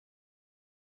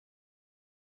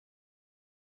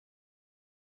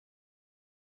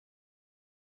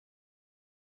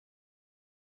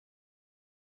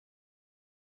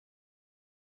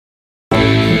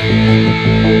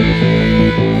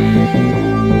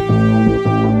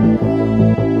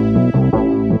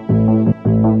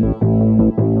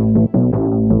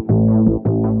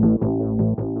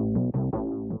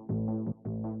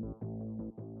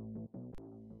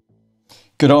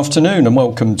Good afternoon and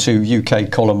welcome to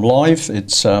UK Column Live.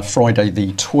 It's Friday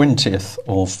the 20th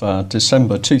of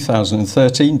December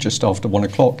 2013, just after 1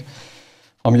 o'clock.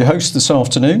 I'm your host this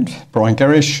afternoon, Brian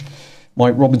Gerrish.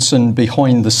 Mike Robinson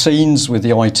behind the scenes with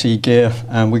the IT gear,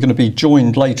 and we're going to be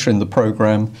joined later in the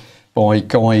programme by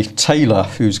Guy Taylor,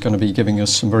 who's going to be giving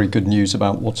us some very good news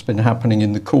about what's been happening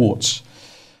in the courts.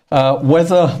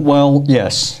 Weather, well,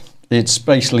 yes, it's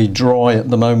basically dry at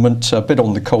the moment, a bit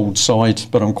on the cold side,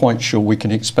 but I'm quite sure we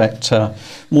can expect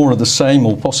more of the same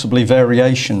or possibly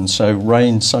variation. So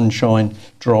rain, sunshine,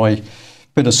 dry,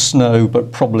 bit of snow,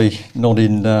 but probably not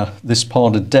in this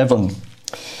part of Devon.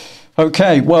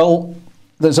 Okay, well,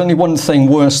 there's only one thing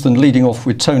worse than leading off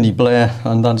with Tony Blair,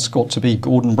 and that's got to be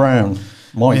Gordon Brown.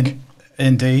 Mike?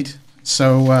 Indeed.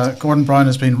 So Gordon Brown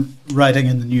has been writing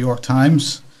in the New York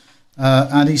Times,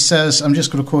 and he says, I'm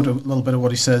just going to quote a little bit of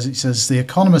what he says. He says, "The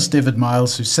economist David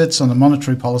Miles, who sits on the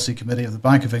Monetary Policy Committee of the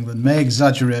Bank of England, may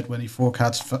exaggerate when he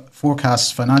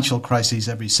forecasts financial crises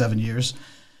every 7 years,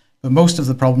 but most of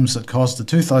the problems that caused the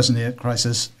 2008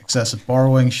 crisis, excessive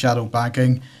borrowing, shadow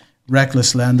banking,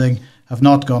 reckless lending, have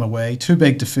not gone away. Too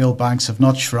big to fail banks have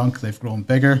not shrunk, they've grown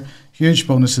bigger. Huge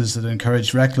bonuses that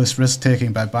encourage reckless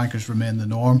risk-taking by bankers remain the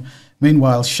norm.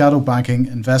 Meanwhile, shadow banking,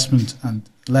 investment and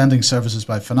lending services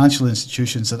by financial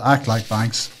institutions that act like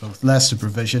banks, but with less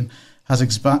supervision, has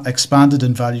expanded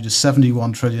in value to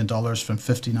 $71 trillion from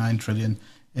 $59 trillion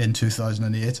in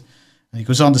 2008. And he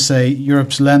goes on to say,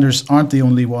 Europe's lenders aren't the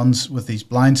only ones with these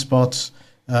blind spots.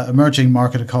 Emerging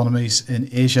market economies in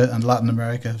Asia and Latin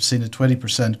America have seen a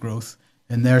 20% growth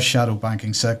in their shadow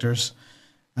banking sectors."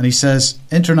 And he says,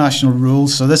 international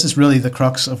rules, so this is really the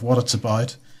crux of what it's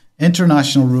about.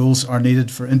 International rules are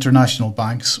needed for international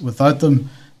banks. Without them,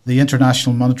 as the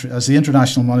International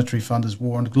Monetary Fund has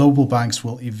warned, global banks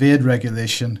will evade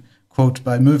regulation, quote,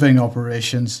 by moving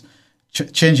operations,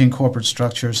 changing corporate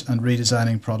structures and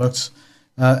redesigning products.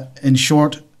 In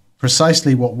short,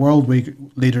 precisely what world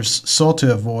leaders sought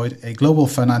to avoid, a global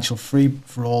financial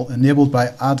free-for-all enabled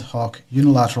by ad hoc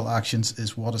unilateral actions,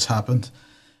 is what has happened.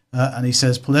 And he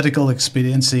says political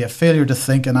expediency, a failure to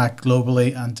think and act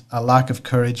globally, and a lack of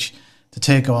courage to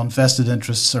take on vested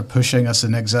interests are pushing us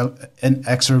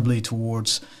inexorably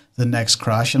towards the next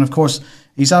crash. And of course,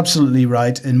 he's absolutely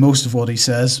right in most of what he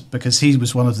says, because he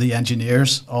was one of the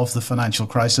engineers of the financial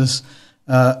crisis.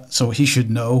 So he should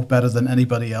know better than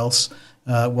anybody else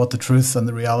what the truth and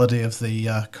the reality of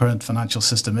the current financial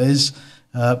system is.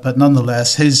 But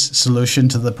nonetheless, his solution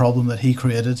to the problem that he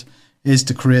created is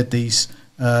to create these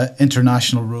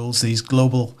international rules, these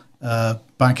global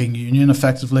banking union,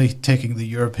 effectively taking the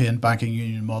European banking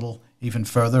union model even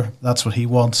further. That's what he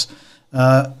wants.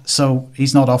 So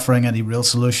he's not offering any real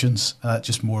solutions,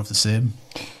 just more of the same.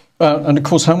 And of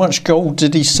course, how much gold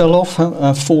did he sell off?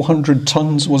 400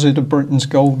 tonnes, was it, of Britain's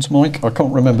gold, Mike? I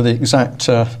can't remember the exact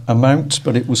amount,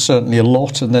 but it was certainly a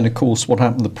lot. And then, of course, what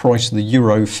happened? The price of the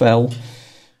euro fell.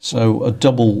 So a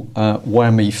double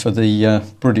whammy for the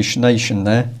British nation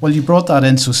there. Well, you brought that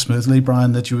in so smoothly,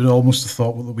 Brian, that you would almost have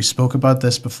thought that we spoke about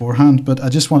this beforehand. But I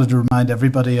just wanted to remind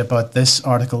everybody about this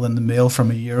article in the Mail from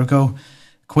a year ago.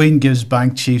 Queen gives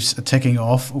bank chiefs a ticking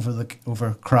off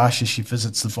over crash as she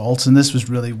visits the vaults, and this was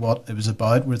really what it was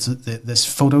about. Was this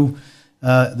photo,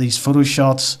 these photo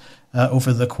shots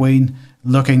over the Queen,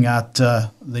 looking at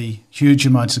the huge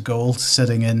amounts of gold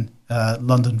sitting in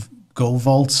London gold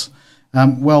vaults.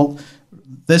 Well,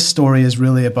 this story is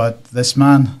really about this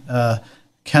man,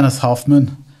 Kenneth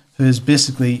Hoffman, who is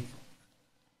basically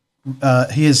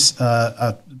he is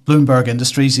at Bloomberg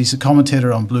Industries. He's a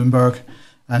commentator on Bloomberg.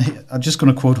 And I'm just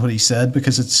going to quote what he said,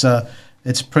 because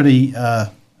it's pretty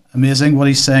amazing what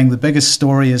he's saying. The biggest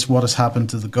story is what has happened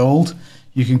to the gold.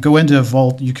 You can go into a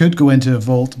vault. You could go into a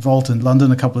vault in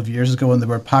London a couple of years ago, and they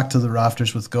were packed to the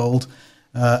rafters with gold,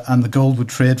 and the gold would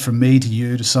trade from me to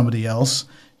you to somebody else.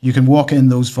 You can walk in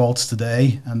those vaults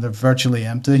today, and they're virtually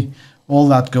empty. All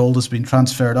that gold has been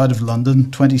transferred out of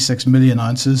London, 26 million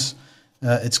ounces.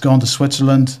 It's gone to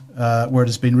Switzerland, where it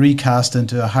has been recast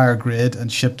into a higher grade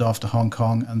and shipped off to Hong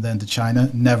Kong and then to China,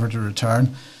 never to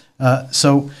return.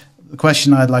 So the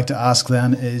question I'd like to ask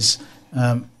then is,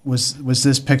 was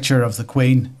this picture of the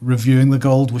Queen reviewing the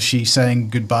gold, was she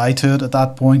saying goodbye to it at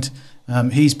that point?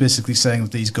 He's basically saying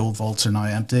that these gold vaults are now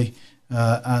empty.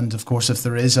 And of course, if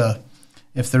there is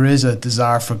a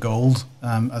desire for gold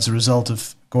as a result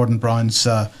of Gordon Brown's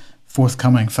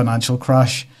forthcoming financial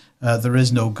crash, there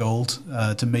is no gold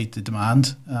to meet the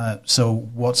demand. So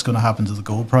what's going to happen to the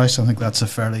gold price? I think that's a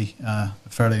fairly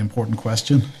important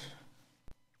question.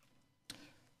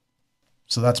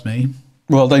 So that's me.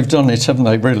 Well, they've done it, haven't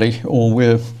they, really? Or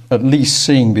we're at least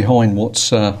seeing behind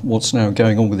what's now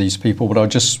going on with these people. But I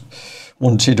just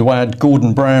wanted to add,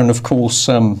 Gordon Brown, of course,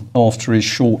 after his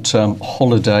short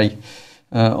holiday,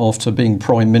 after being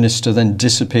Prime Minister, then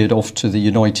disappeared off to the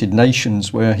United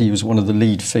Nations, where he was one of the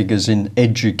lead figures in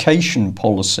education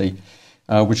policy,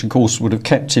 which, of course, would have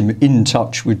kept him in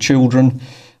touch with children.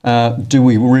 Do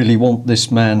we really want this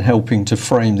man helping to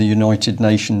frame the United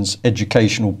Nations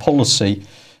educational policy?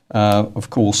 Of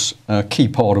course, a key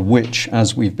part of which,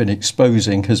 as we've been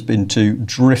exposing, has been to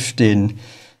drift in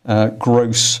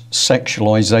gross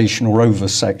sexualisation or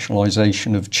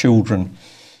over-sexualisation of children.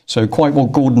 So quite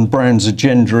what Gordon Brown's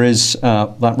agenda is,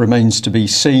 that remains to be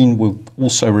seen. We'll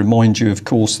also remind you, of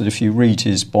course, that if you read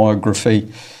his biography,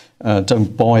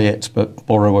 don't buy it, but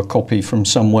borrow a copy from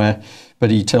somewhere. But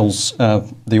he tells,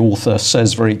 the author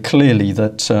says very clearly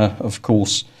that, of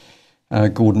course,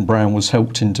 Gordon Brown was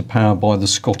helped into power by the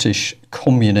Scottish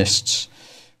communists.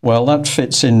 Well, that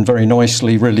fits in very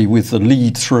nicely, really, with the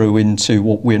lead through into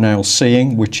what we're now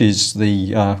seeing, which is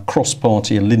the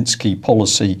cross-party Alinsky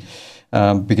policy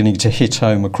beginning to hit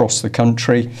home across the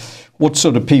country. What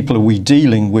sort of people are we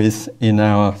dealing with in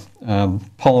our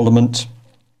Parliament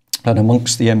and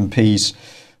amongst the MPs?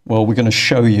 Well, we're going to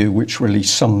show you, which really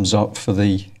sums up for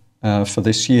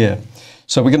this year.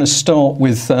 So we're going to start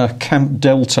with Camp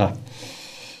Delta.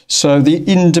 So the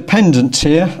Independent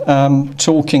here,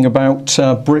 talking about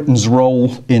Britain's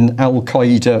role in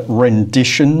Al-Qaeda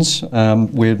renditions.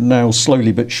 We're now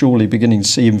slowly but surely beginning to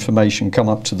see information come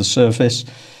up to the surface.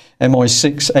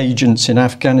 MI6 agents in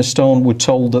Afghanistan were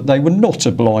told that they were not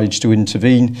obliged to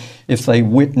intervene if they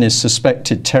witnessed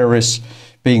suspected terrorists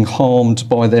being harmed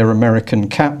by their American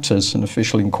captors. An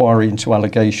official inquiry into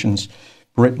allegations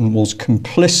Britain was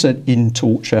complicit in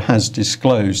torture has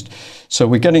disclosed. So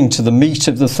we're getting to the meat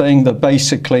of the thing, that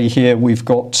basically here we've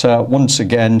got, once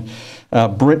again,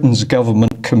 Britain's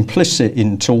government complicit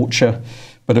in torture.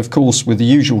 But of course, with the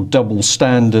usual double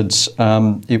standards,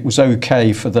 it was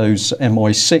okay for those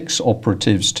MI6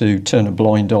 operatives to turn a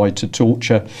blind eye to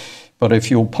torture. But if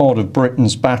you're part of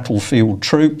Britain's battlefield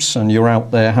troops and you're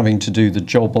out there having to do the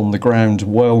job on the ground,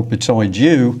 well betide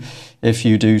you if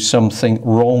you do something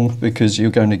wrong, because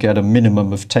you're going to get a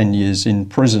minimum of 10 years in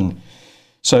prison.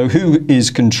 So who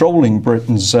is controlling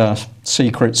Britain's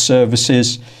secret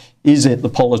services? Is it the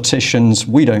politicians?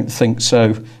 We don't think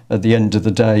so. At the end of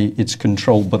the day, it's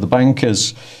controlled by the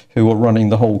bankers who are running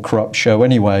the whole corrupt show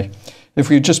anyway. If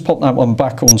we just pop that one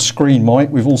back on screen, Mike,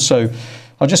 we've also...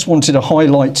 I just wanted to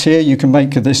highlight here, you can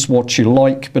make of this what you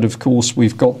like, but of course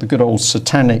we've got the good old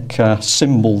satanic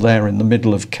symbol there in the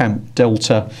middle of Camp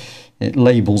Delta. It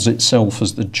labels itself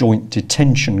as the Joint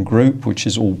Detention Group, which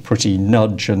is all pretty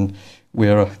nudge, and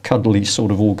we're a cuddly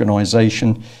sort of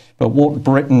organisation. But what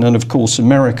Britain and of course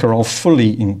America are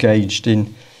fully engaged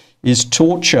in is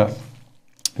torture.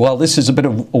 Well, this is a bit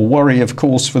of a worry, of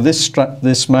course, for this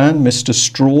man, Mr.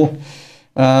 Straw.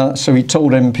 So he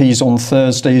told MPs on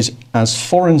Thursday, as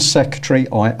Foreign Secretary,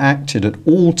 I acted at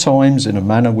all times in a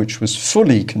manner which was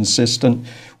fully consistent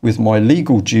with my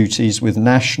legal duties with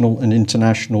national and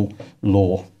international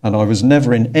law, and I was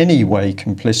never in any way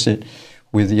complicit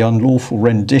with the unlawful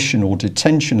rendition or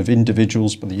detention of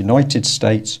individuals by the United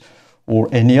States or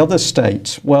any other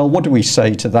state. Well, what do we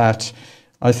say to that?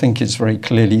 I think it's very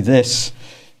clearly this: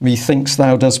 methinks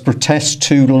thou dost protest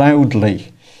too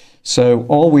loudly. So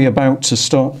are we about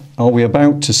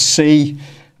to see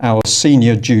our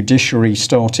senior judiciary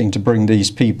starting to bring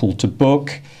these people to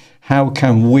book? How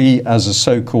can we, as a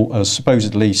so-called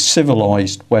supposedly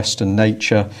civilized Western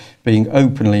nature, being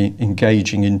openly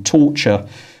engaging in torture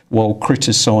while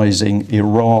criticizing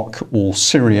Iraq or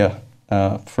Syria,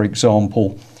 for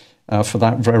example, for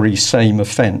that very same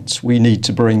offence? We need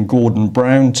to bring Gordon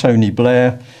Brown, Tony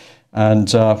Blair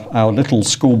and our little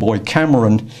schoolboy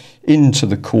Cameron into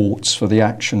the courts for the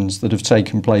actions that have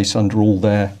taken place under all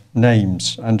their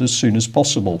names, and as soon as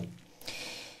possible.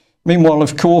 Meanwhile,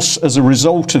 of course, as a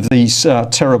result of these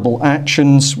terrible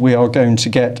actions, we are going to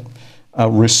get a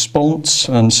response,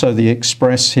 and so the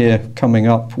Express here coming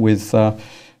up with a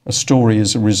story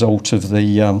as a result of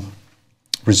the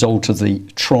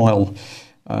trial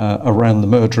around the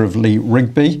murder of Lee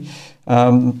Rigby.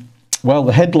 Well,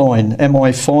 the headline,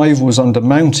 MI5 was under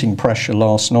mounting pressure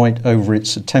last night over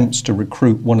its attempts to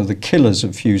recruit one of the killers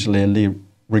of Fusilier Lee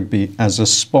Rigby as a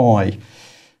spy.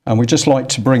 And we'd just like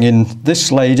to bring in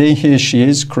this lady. Here she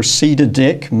is, Cressida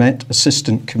Dick, Met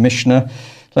Assistant Commissioner.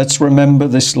 Let's remember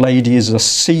this lady is a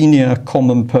senior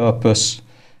common purpose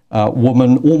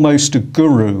woman, almost a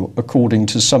guru, according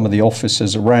to some of the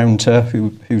officers around her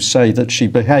who say that she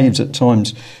behaves at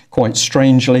times quite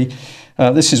strangely.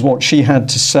 This is what she had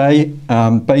to say.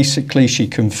 Basically, she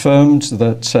confirmed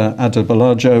that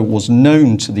Adeboulajo was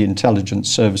known to the intelligence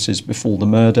services before the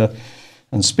murder.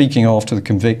 And speaking after the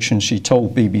conviction, she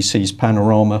told BBC's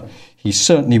Panorama, he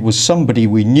certainly was somebody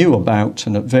we knew about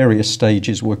and at various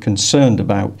stages were concerned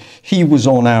about. He was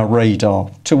on our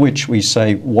radar, to which we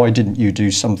say, why didn't you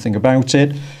do something about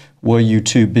it? Were you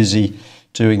too busy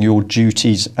doing your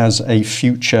duties as a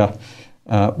future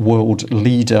world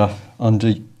leader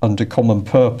under common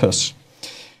purpose?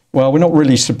 Well, we're not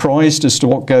really surprised as to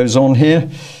what goes on here.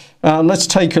 Let's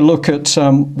take a look at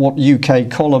what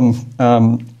UK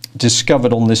Column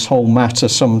discovered on this whole matter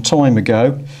some time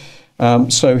ago.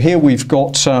 So here we've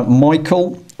got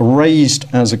Michael, raised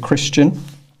as a Christian,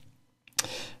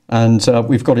 and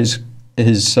we've got his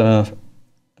so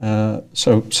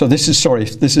this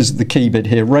is the key bit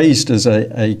here, raised as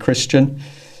a Christian,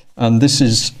 and this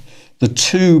is the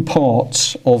two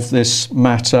parts of this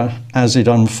matter as it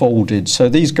unfolded. So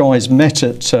these guys met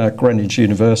at Greenwich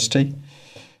University.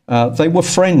 They were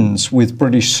friends with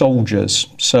British soldiers,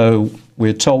 so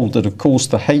we're told that, of course,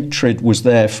 the hatred was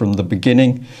there from the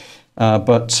beginning.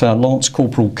 But Lance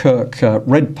Corporal Kirk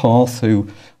Redpath, who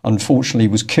unfortunately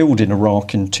was killed in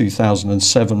Iraq in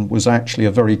 2007, was actually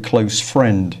a very close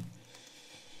friend.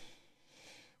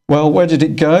 Well, where did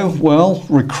it go? Well,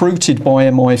 recruited by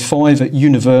MI5 at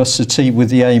university with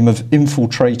the aim of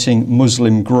infiltrating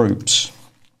Muslim groups.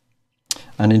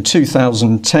 And in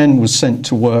 2010 was sent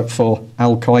to work for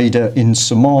Al-Qaeda in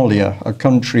Somalia, a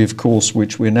country, of course,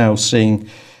 which we're now seeing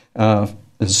has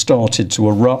started to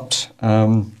erupt.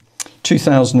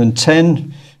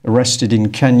 2010, arrested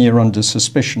in Kenya under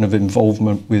suspicion of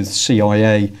involvement with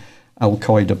CIA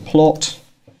Al-Qaeda plot.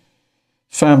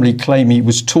 Family claim he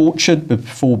was tortured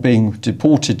before being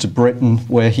deported to Britain,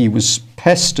 where he was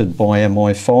pestered by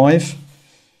MI5.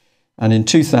 And in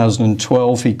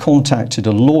 2012, he contacted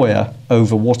a lawyer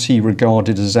over what he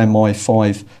regarded as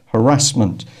MI5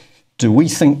 harassment. Do we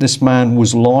think this man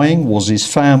was lying? Was his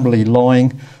family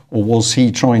lying? Or was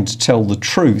he trying to tell the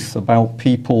truth about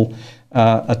people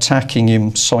attacking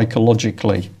him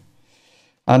psychologically?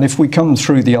 And if we come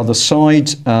through the other side,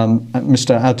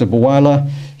 Mr. Adeboula,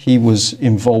 he was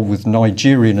involved with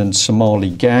Nigerian and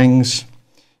Somali gangs.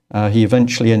 He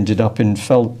eventually ended up in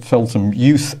Feltham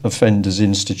Youth Offenders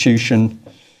Institution.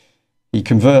 He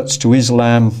converts to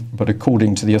Islam, but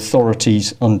according to the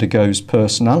authorities, undergoes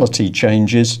personality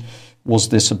changes. Was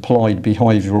this applied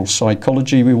behavioural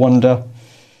psychology, we wonder?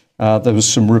 There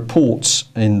was some reports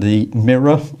in the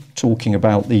Mirror talking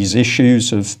about these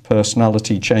issues of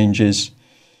personality changes,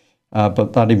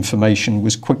 but that information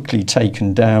was quickly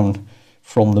taken down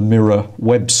from the Mirror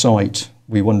website.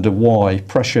 We wonder why.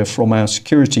 Pressure from our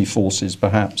security forces,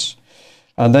 perhaps.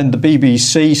 And then the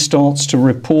BBC starts to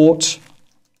report.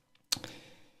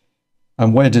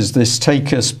 And where does this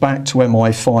take us? Back to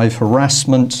MI5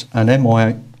 harassment and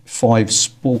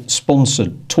MI5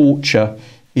 sponsored torture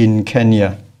in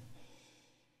Kenya.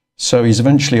 So he's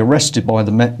eventually arrested by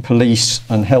the Met Police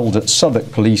and held at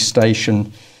Southwark Police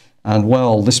Station. And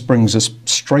well, this brings us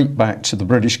straight back to the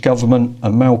British government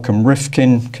and Malcolm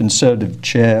Rifkin, Conservative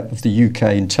Chair of the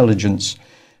UK Intelligence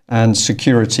and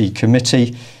Security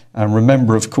Committee. And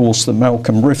remember, of course, that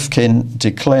Malcolm Rifkin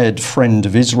declared friend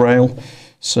of Israel.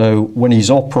 So when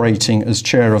he's operating as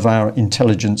chair of our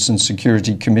Intelligence and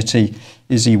Security Committee,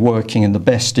 is he working in the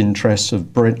best interests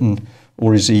of Britain,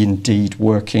 or is he indeed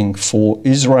working for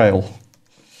Israel?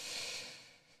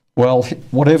 Well,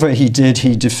 whatever he did,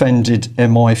 he defended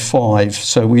MI5.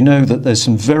 So we know that there's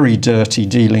some very dirty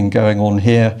dealing going on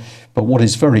here. But what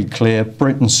is very clear,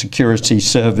 Britain's security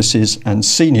services and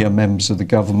senior members of the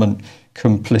government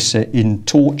complicit in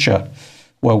torture.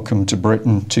 Welcome to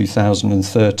Britain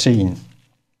 2013.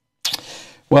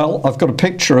 Well, I've got a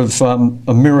picture of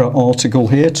a Mirror article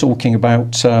here talking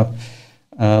about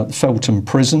Feltham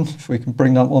Prison. If we can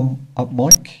bring that one up,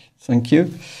 Mike. Thank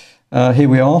you. Here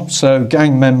we are. So,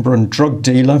 gang member and drug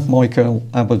dealer Michael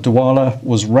Adeboula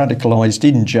was radicalised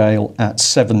in jail at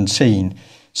 17.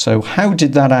 So how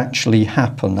did that actually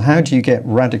happen? How do you get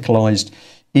radicalised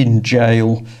in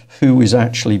jail? Who is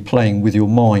actually playing with your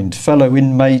mind? Fellow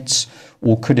inmates,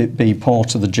 or could it be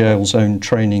part of the jail's own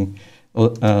training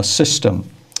system?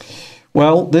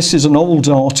 Well, this is an old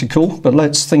article, but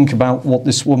let's think about what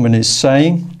this woman is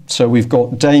saying. So we've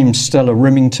got Dame Stella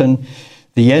Rimington.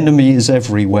 The enemy is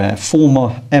everywhere.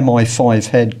 Former MI5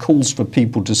 head calls for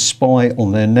people to spy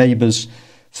on their neighbours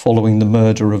following the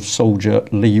murder of soldier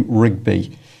Lee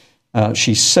Rigby.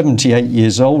 She's 78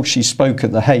 years old. She spoke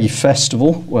at the Hay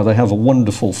Festival, where they have a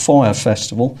wonderful fire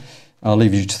festival. I'll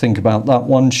leave you to think about that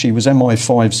one. She was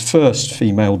MI5's first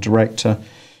female director.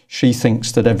 She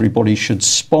thinks that everybody should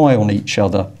spy on each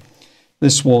other.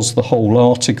 This was the whole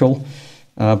article.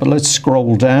 But let's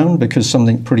scroll down because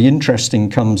something pretty interesting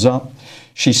comes up.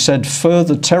 She said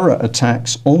further terror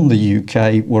attacks on the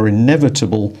UK were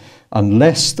inevitable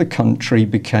unless the country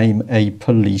became a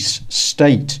police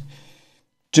state.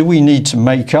 Do we need to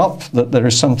make up that there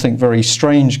is something very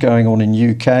strange going on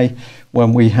in UK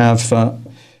when we have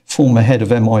former head of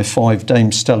MI5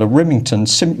 Dame Stella Rimington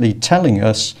simply telling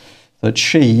us that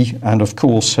she and of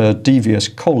course her devious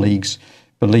colleagues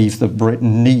believe that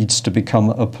Britain needs to become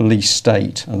a police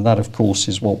state, and that of course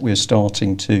is what we're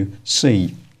starting to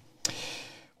see.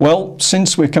 Well,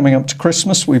 since we're coming up to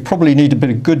Christmas, we probably need a bit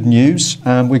of good news,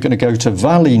 and we're going to go to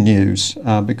Valley News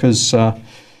because a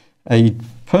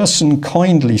person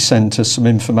kindly sent us some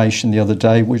information the other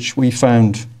day which we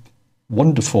found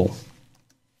wonderful.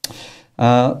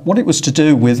 What it was to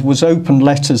do with was open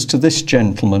letters to this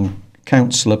gentleman,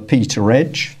 Councillor Peter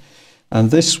Edge, and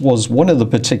this was one of the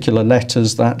particular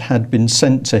letters that had been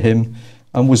sent to him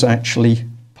and was actually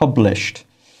published.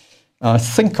 I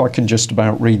think I can just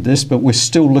about read this, but we're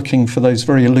still looking for those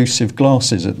very elusive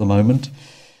glasses at the moment.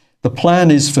 The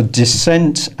plan is for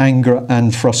dissent, anger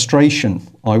and frustration.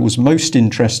 I was most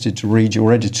interested to read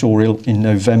your editorial in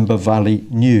November Valley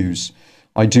News.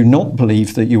 I do not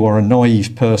believe that you are a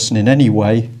naive person in any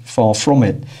way, far from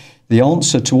it. The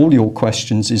answer to all your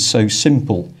questions is so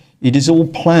simple. It is all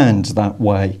planned that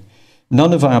way.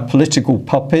 None of our political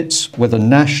puppets, whether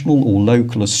national or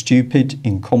local, are stupid,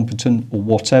 incompetent or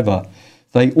whatever.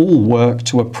 They all work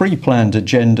to a pre-planned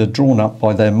agenda drawn up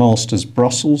by their masters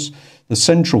Brussels, the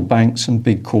central banks and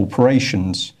big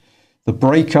corporations. The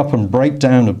break-up and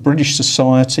breakdown of British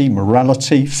society,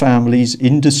 morality, families,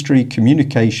 industry,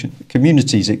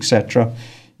 communities, etc.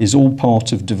 is all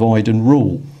part of divide and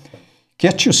rule.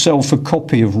 Get yourself a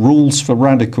copy of Rules for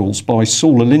Radicals by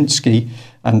Saul Alinsky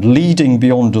and Leading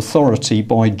Beyond Authority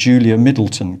by Julia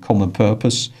Middleton, common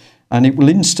purpose, and it will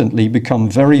instantly become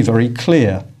very, very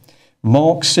clear.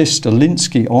 Marxist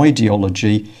Alinsky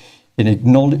ideology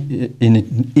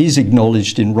is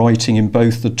acknowledged in writing in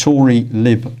both the Tory,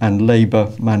 Lib and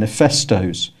Labour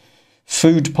manifestos.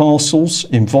 Food parcels,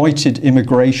 invited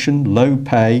immigration, low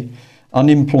pay,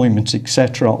 unemployment,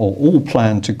 etc. are all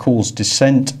planned to cause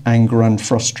dissent, anger and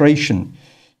frustration.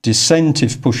 Dissent,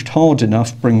 if pushed hard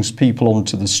enough, brings people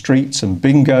onto the streets and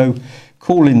bingo,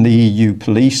 call in the EU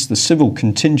police, the Civil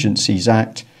Contingencies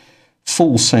Act,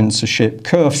 full censorship,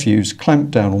 curfews,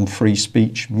 clamp down on free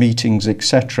speech, meetings,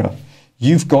 etc.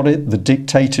 You've got it, the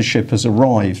dictatorship has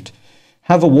arrived.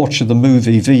 Have a watch of the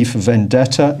movie V for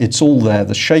Vendetta. It's all there,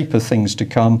 the shape of things to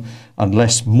come,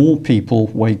 unless more people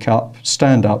wake up,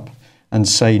 stand up, and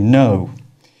say no.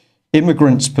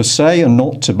 Immigrants per se are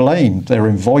not to blame. They're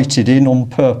invited in on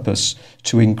purpose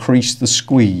to increase the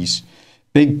squeeze.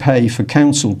 Big pay for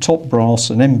council top brass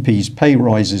and MPs pay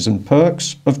rises and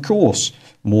perks? Of course,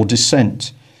 more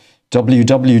dissent.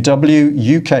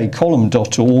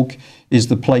 www.ukcolumn.org is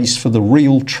the place for the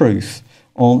real truth,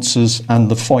 answers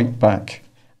and the fight back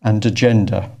and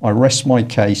agenda. I rest my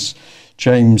case,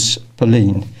 James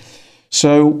Pauline.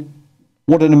 So,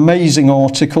 what an amazing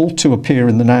article to appear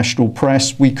in the national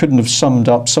press. We couldn't have summed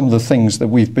up some of the things that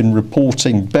we've been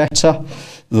reporting better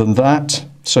than that.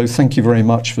 So thank you very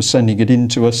much for sending it in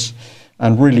to us.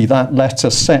 And really that letter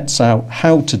sets out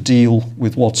how to deal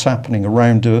with what's happening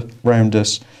around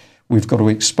us. We've got to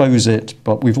expose it,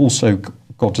 but we've also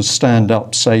got to stand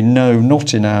up, say no,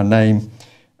 not in our name,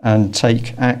 and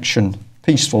take action,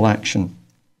 peaceful action.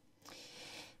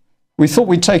 We thought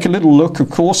we'd take a little look, of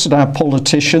course, at our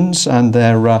politicians and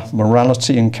their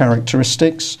morality and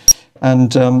characteristics.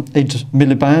 And Ed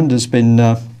Miliband has been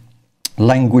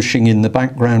languishing in the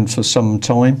background for some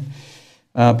time.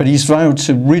 But he's vowed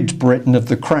to rid Britain of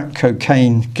the crack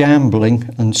cocaine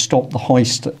gambling and stop the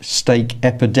high-stake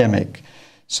epidemic.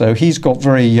 So he's got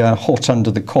very hot under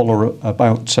the collar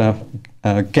about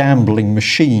gambling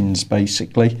machines,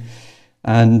 basically.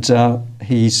 And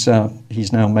he's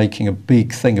now making a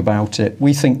big thing about it.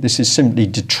 We think this is simply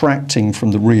detracting from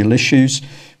the real issues.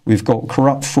 We've got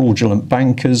corrupt, fraudulent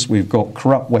bankers. We've got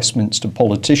corrupt Westminster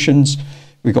politicians.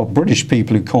 We've got British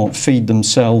people who can't feed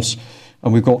themselves.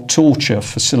 And we've got torture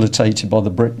facilitated by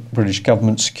the British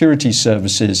government security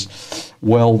services.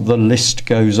 Well, the list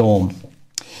goes on.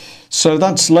 So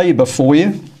that's Labour for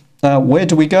you. Where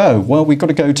do we go? Well, we've got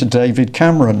to go to David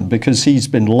Cameron because he's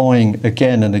been lying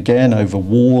again and again over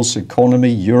wars, economy,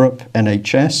 Europe,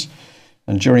 NHS.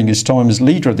 And during his time as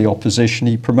leader of the opposition,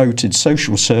 he promoted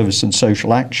social service and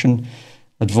social action,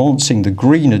 advancing the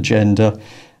green agenda.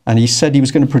 And he said he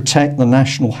was going to protect the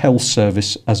National Health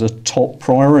Service as a top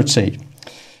priority.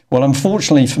 Well,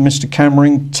 unfortunately for Mr.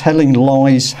 Cameron, telling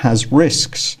lies has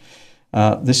risks.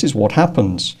 This is what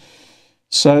happens.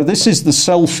 So this is the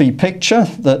selfie picture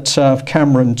that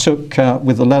Cameron took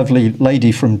with a lovely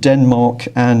lady from Denmark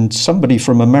and somebody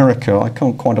from America. I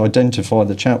can't quite identify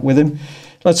the chap with him.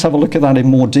 Let's have a look at that in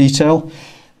more detail.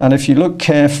 And if you look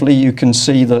carefully, you can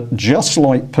see that just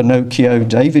like Pinocchio,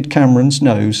 David Cameron's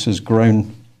nose has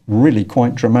grown really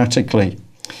quite dramatically.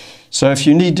 So if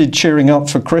you needed cheering up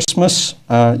for Christmas,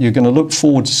 you're going to look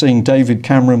forward to seeing David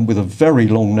Cameron with a very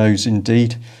long nose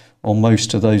indeed on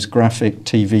most of those graphic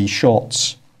TV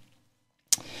shots.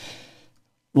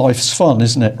 Life's fun,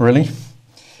 isn't it, really?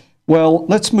 Well,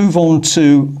 let's move on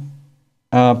to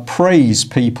praise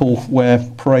people where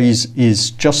praise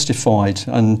is justified.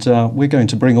 And we're going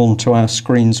to bring onto our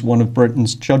screens one of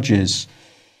Britain's judges.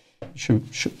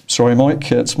 Sorry,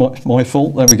 Mike, it's my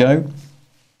fault. There we go.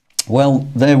 Well,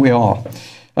 there we are.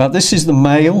 This is the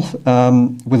Mail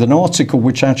with an article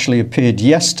which actually appeared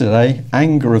yesterday.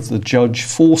 Anger of the judge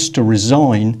forced to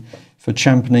resign for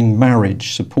championing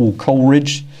marriage. Sir Paul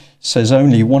Coleridge says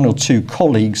only 1 or 2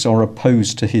 colleagues are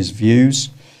opposed to his views.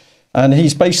 And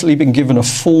he's basically been given a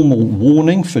formal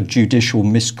warning for judicial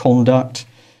misconduct.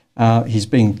 He's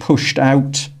being pushed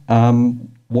out.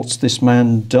 What's this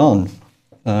man done?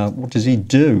 What does he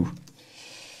do?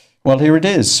 Well, here it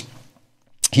is.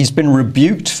 He's been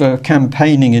rebuked for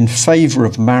campaigning in favour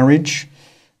of marriage.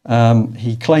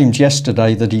 He claimed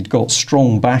yesterday that he'd got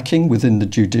strong backing within the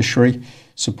judiciary.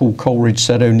 Sir Paul Coleridge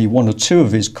said only 1 or 2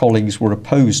 of his colleagues were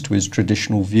opposed to his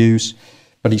traditional views,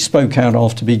 but he spoke out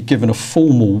after being given a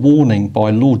formal warning by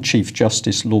Lord Chief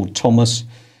Justice Lord Thomas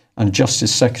and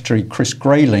Justice Secretary Chris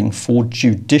Grayling for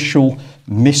judicial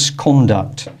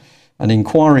misconduct. An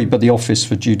inquiry by the Office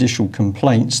for Judicial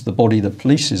Complaints, the body that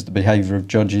polices the behaviour of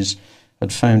judges,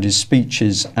 had found his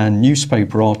speeches and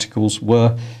newspaper articles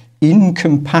were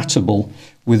incompatible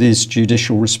with his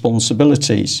judicial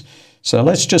responsibilities. So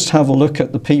let's just have a look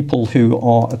at the people who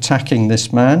are attacking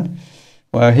this man.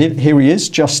 Well, here he is,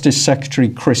 Justice Secretary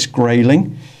Chris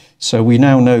Grayling. So we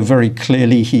now know very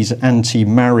clearly he's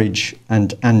anti-marriage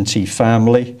and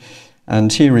anti-family.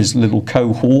 And here is little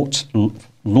cohort,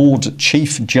 Lord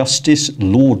Chief Justice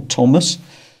Lord Thomas.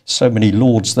 So many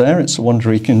lords there, it's a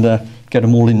wonder he can get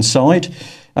them all inside.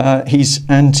 He's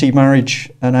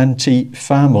anti-marriage and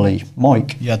anti-family.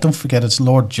 Mike? Yeah, don't forget it's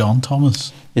Lord John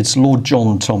Thomas. It's Lord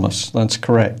John Thomas, that's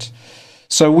correct.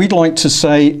 So we'd like to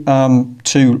say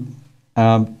to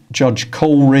Judge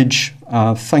Coleridge,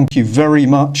 thank you very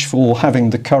much for having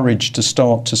the courage to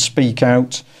start to speak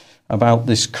out about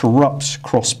this corrupt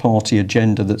cross-party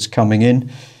agenda that's coming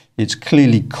in. It's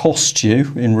clearly cost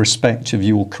you in respect of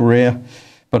your career.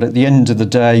 But at the end of the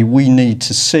day, we need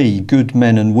to see good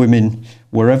men and women,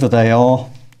 wherever they are,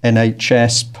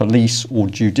 NHS, police or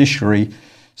judiciary,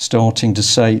 starting to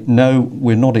say, no,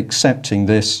 we're not accepting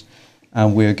this,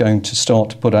 and we're going to start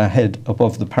to put our head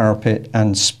above the parapet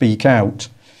and speak out.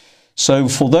 So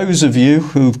for those of you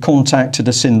who've contacted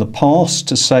us in the past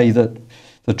to say that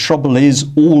the trouble is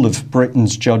all of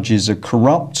Britain's judges are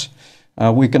corrupt,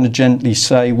 we're going to gently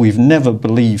say we've never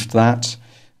believed that.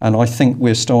 And I think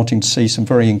we're starting to see some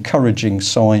very encouraging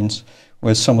signs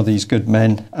where some of these good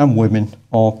men and women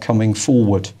are coming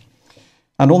forward.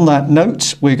 And on that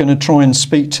note, we're going to try and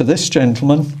speak to this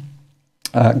gentleman,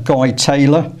 Guy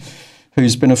Taylor,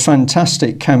 who's been a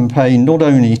fantastic campaign not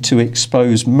only to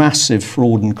expose massive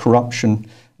fraud and corruption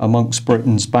amongst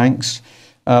Britain's banks,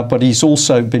 but he's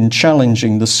also been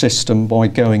challenging the system by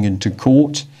going into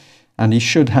court. And he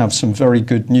should have some very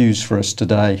good news for us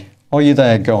today. Are you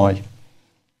there, Guy?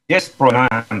 Yes, Brian,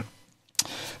 I am.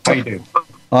 How you doing?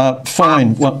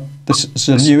 Fine. Well, this is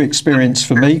a new experience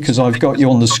for me because I've got you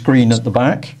on the screen at the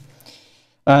back.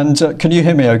 And can you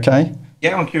hear me okay?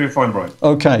 Yeah, I'm curious, fine, Brian.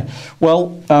 Okay. Well,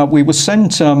 we were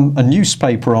sent a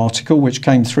newspaper article which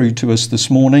came through to us this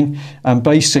morning, and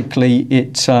basically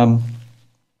it said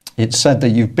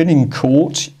that you've been in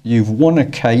court, you've won a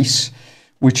case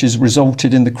which has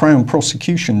resulted in the Crown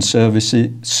Prosecution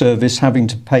Service having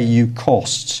to pay you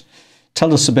costs.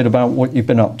 Tell us a bit about what you've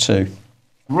been up to.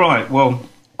 Right. Well,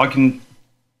 I can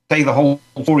say the whole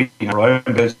story now, right?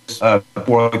 Because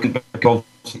before I could go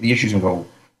to the issues involved.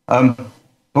 But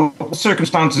what the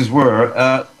circumstances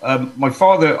were, my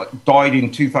father died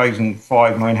in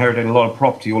 2005 and I inherited a lot of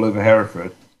property all over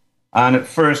Hereford. And at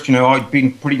first, you know, I'd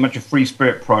been pretty much a free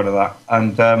spirit prior to that.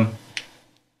 And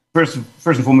first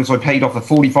and foremost, I paid off the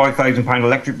 £45,000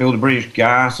 electric bill, the British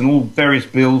Gas, and all various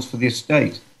bills for the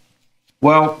estate.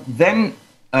 Well, then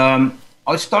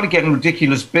I started getting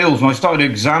ridiculous bills, and I started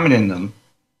examining them.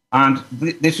 And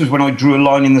this was when I drew a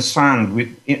line in the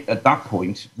sand at that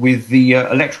point with the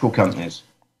electrical companies.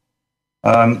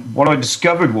 What I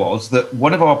discovered was that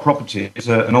one of our properties,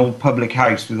 an old public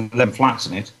house with 11 flats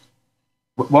in it,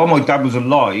 while my dad was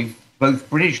alive, both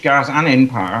British Gas and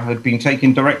npower had been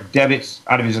taking direct debits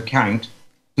out of his account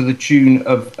to the tune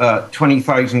of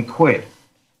 20,000 quid.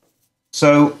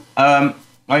 So I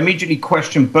immediately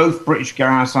questioned both British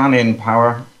Gas and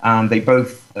npower, and they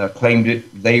both claimed it.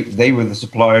 They were the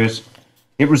suppliers.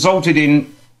 It resulted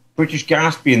in British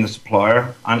Gas being the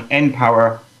supplier and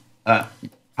npower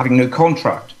having no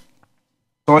contract.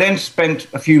 So I then spent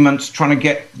a few months trying to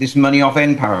get this money off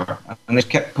npower, and they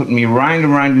kept putting me round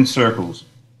and round in circles.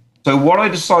 So what I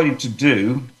decided to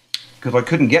do, because I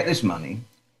couldn't get this money,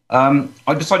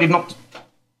 I decided not to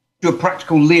do a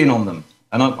practical lien on them.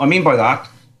 And I mean by that,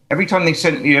 every time they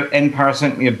sent me, npower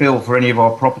sent me a bill for any of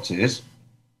our properties,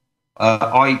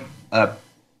 I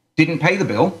didn't pay the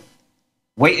bill,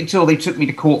 wait until they took me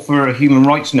to court for a human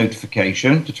rights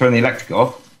notification to turn the electric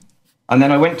off, and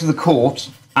then I went to the court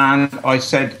and I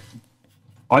said,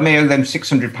 I may owe them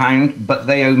 £600, but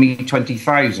they owe me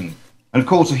 20,000. And of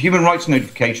course, a human rights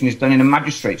notification is done in a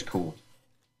magistrate's court.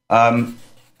 And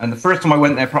the first time I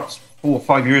went there, perhaps 4 or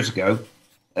 5 years ago,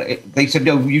 they said,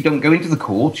 no, you don't go into the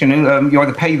court. You know, you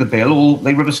either pay the bill or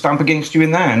they rub a stamp against you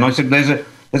in there. And I said, there's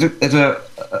a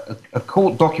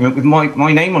court document with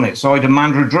my name on it, so I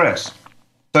demand redress.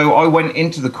 So I went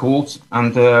into the court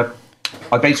and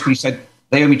I basically said,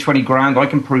 they owe me 20 grand, I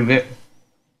can prove it.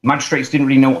 Magistrates didn't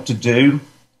really know what to do,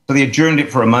 so they adjourned it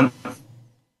for a month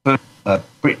for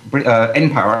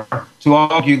npower to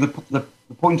argue the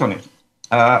point on it.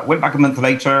 Went back a month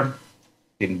later,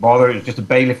 didn't bother, it was just a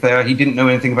bailiff there, he didn't know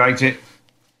anything about it.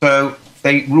 So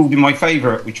they ruled in my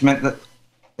favour, which meant that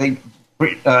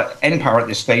npower at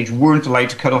this stage weren't allowed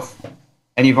to cut off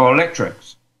any of our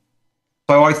electrics.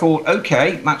 So I thought,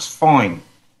 okay, that's fine.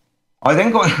 I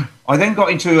then got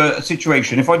into a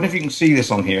situation. If I don't know if you can see this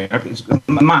on here, it's a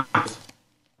map. I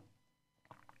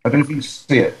don't know if you can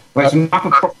see it, but it's a map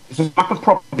of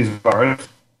properties of ours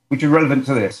which are relevant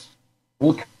to this.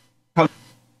 All colours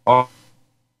are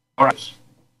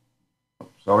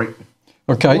sorry.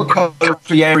 Okay. All colours are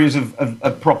the areas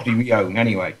of property we own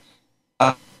anyway.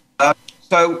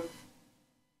 So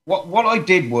what I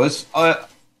did was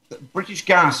British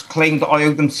Gas claimed that I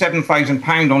owed them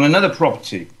 £7,000 on another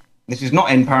property. This is not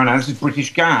npower now, this is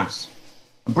British Gas.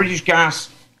 And British Gas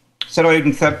said I owed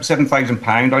them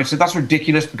 £7,000. I said, that's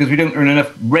ridiculous because we don't earn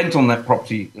enough rent on that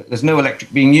property. There's no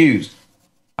electric being used.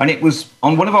 And it was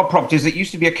on one of our properties that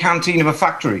used to be a canteen of a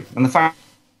factory. And the factory,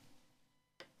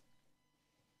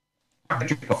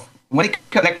 when they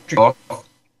cut electric off,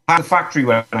 half the factory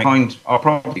went behind our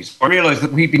properties. I realised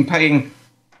that we'd been paying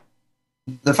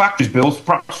the factory's bills for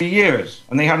perhaps 3 years,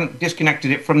 and they hadn't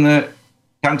disconnected it from the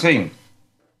canteen.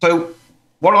 So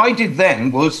what I did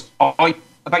then was,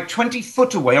 about 20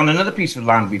 foot away on another piece of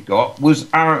land we've got,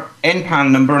 was our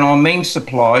NPAN number and our main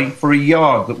supply for a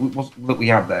yard that we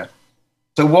have there.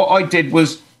 So what I did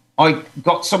was I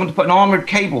got someone to put an armoured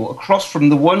cable across from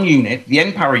the one unit, the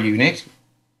npower unit,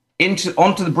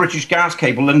 onto the British Gas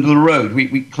cable under the road.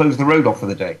 We closed the road off for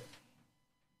the day.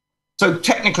 So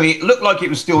technically, it looked like it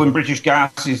was still in British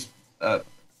Gas's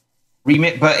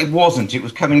remit, but it wasn't. It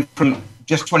was coming from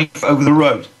just 20 foot over the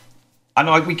road.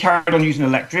 And we carried on using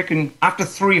electric, and after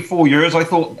 3 or 4 years, I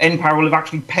thought npower will have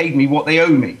actually paid me what they owe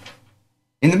me.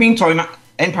 In the meantime,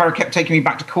 npower kept taking me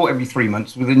back to court every 3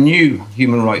 months with a new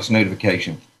human rights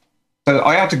notification. So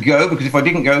I had to go, because if I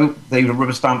didn't go, they would have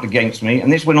rubber stamped against me.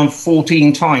 And this went on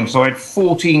 14 times. So I had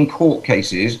 14 court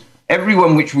cases, every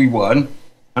one which we won.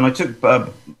 And I took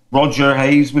Roger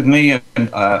Hayes with me and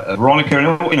Veronica,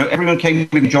 and everyone came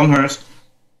with me, John Hurst.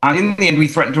 And in the end, we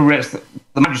threatened to arrest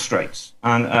the magistrates.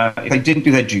 And if they didn't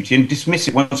do their duty, and dismiss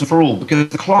it once and for all, because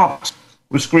the clerks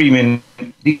were screaming,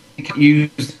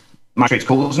 use magistrates'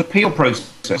 court as an appeal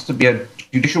process to be a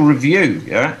judicial review.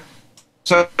 Yeah.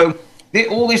 So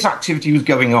all this activity was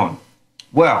going on.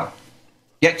 Well,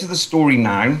 get to the story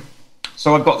now.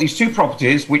 So I've got these two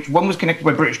properties, which one was connected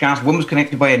by British Gas, one was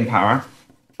connected by npower.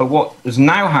 But what has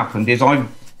now happened is I've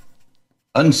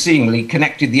unseeingly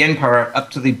connected the npower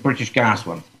up to the British Gas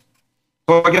one.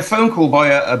 So I get a phone call by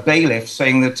a bailiff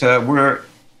saying that we're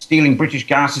stealing British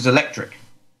Gas's electric,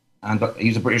 and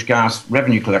he's a British Gas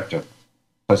revenue collector. So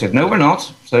I said, no, we're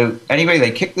not. So anyway,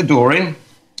 they kicked the door in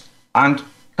and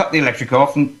cut the electric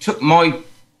off and took my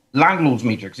landlord's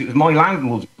meter, because it was my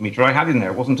landlord's meter I had in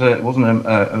there. It wasn't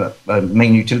a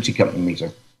main utility company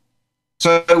meter.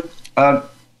 So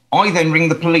I then ring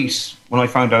the police when I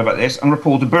found out about this and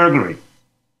report a burglary.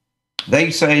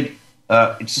 They said,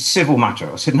 it's a civil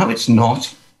matter. I said, no, it's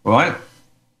not, right?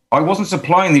 I wasn't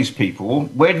supplying these people.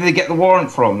 Where did they get the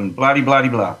warrant from? And blah, blah, blah,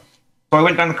 blah. So I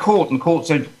went down to court, and the court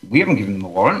said, we haven't given them a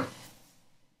warrant.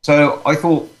 So I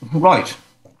thought, right,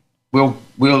 we'll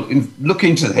look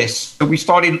into this. So we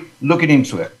started looking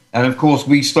into it. And of course,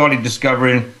 we started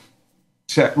discovering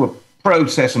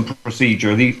process and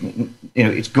procedure.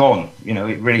 It's gone.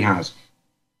 It really has.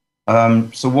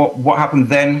 So what happened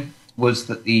then was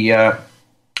that the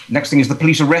next thing is the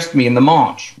police arrested me in the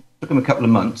March. It took them a couple of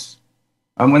months.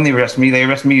 And when they arrested me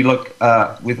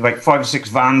with about 5 or 6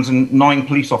 vans, and 9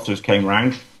 police officers came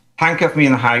round, handcuffed me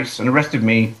in the house and arrested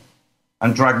me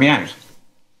and dragged me out.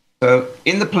 So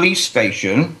in the police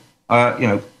station,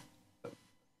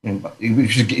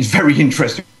 it's very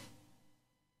interesting.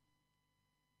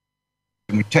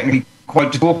 We're technically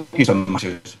quite talking some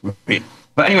matters.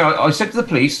 But anyway, I said to the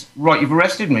police, right, you've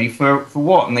arrested me for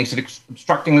what? And they said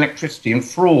obstructing electricity and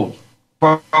fraud,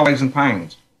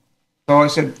 £12,000. So I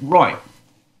said, right,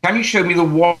 can you show me the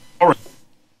warrant? And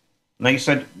they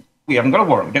said, we haven't got a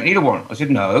warrant. We don't need a warrant. I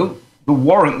said, no, the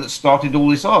warrant that started all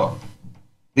this off,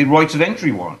 the right of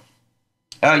entry warrant.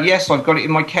 Yes, I've got it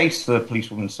in my case, the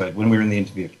policewoman said when we were in the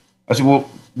interview. I said, well,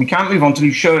 we can't move on till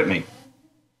you show it me.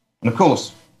 And of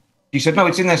course, she said, no,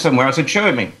 it's in there somewhere. I said, show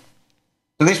it me.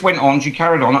 So this went on. She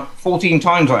carried on. 14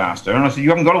 times I asked her, and I said, you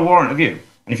haven't got a warrant, have you?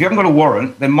 And if you haven't got a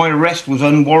warrant, then my arrest was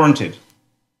unwarranted.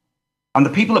 And the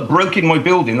people that broke in my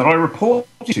building that I reported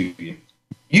to you,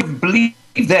 you believe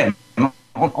them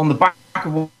on the back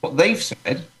of what they've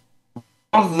said,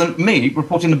 rather than me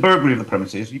reporting the burglary of the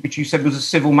premises, which you said was a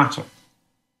civil matter.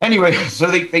 Anyway,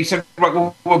 so they said, right,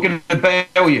 well, we're going to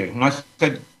bail you. And I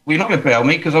said, well, you're not going to bail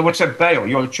me because I would have said bail.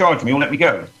 You're going to charge me or let me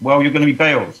go. Well, you're going to be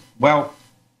bailed. Well,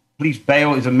 police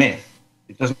bail is a myth.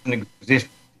 It doesn't exist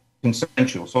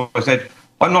consensual. So I said,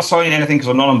 I'm not signing anything because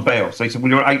I'm not on bail. So they said, well,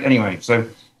 you're out anyway. So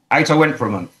out I went for a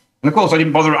month. And of course, I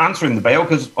didn't bother answering the bail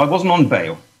because I wasn't on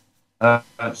bail.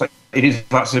 So it is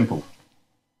that simple.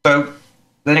 So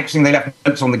the next thing, they left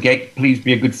notes on the gate, please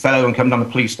be a good fellow and come down to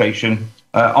the police station.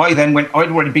 I then went, I'd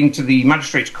already been to the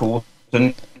magistrate's court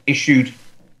and issued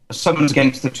a summons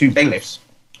against the 2 bailiffs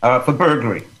for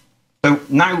burglary. So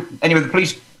now, anyway, the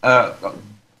police got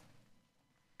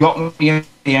me in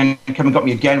the end, come and got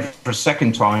me again for a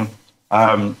second time.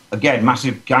 Again,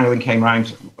 massive gang of them came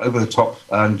round over the top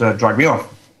and dragged me off.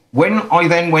 When I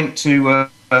then went to,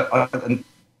 and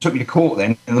took me to court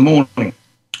then in the morning,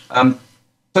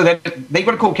 so they've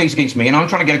got a court case against me, and I'm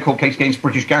trying to get a court case against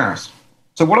British Gas.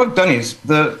 So what I've done is,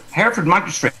 the Hereford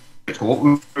Magistrate Court,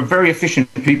 we were very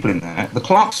efficient people in there. The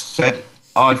clerks said,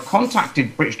 I've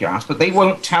contacted British Gas, but they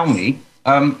won't tell me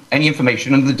any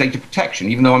information under the data protection,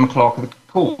 even though I'm a clerk of the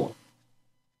court.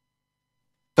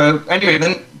 So anyway,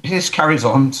 then this carries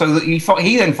on. So that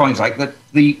he then finds out that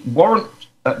the warrant,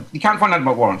 you can't find out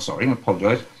about warrants, sorry, I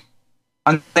apologise.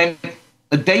 And then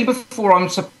the day before I'm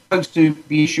supposed to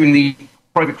be issuing the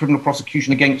private criminal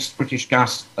prosecution against British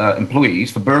Gas employees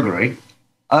for burglary,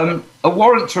 a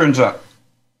warrant turns up.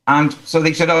 And so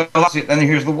they said, oh, that's it, then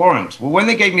here's the warrant. Well, when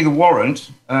they gave me the warrant,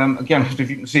 again, if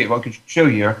you can see it, if I could show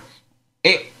here,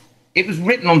 it was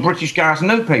written on British Gas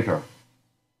notepaper.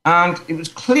 And it was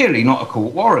clearly not a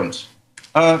court warrant.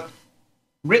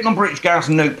 Written on British Gas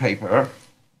notepaper,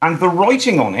 and the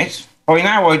writing on it, by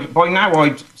now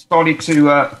I'd started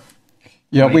to...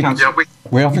 we haven't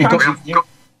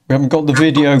got the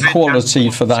video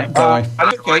quality for that guy.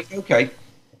 Okay.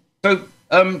 So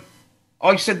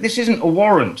I said, this isn't a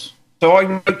warrant. So I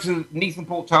wrote to Neath and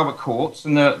Port Talbot courts,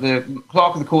 and the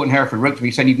clerk of the court in Hereford wrote to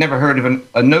me saying he'd never heard of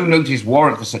a no-notice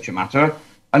warrant for such a matter,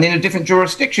 and in a different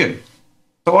jurisdiction.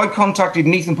 So I contacted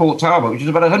Neath and Port Talbot, which is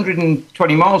about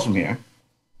 120 miles from here,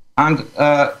 and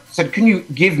said, can you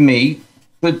give me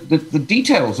the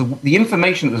details of the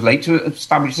information that was laid to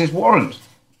establish this warrant?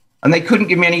 And they couldn't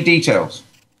give me any details.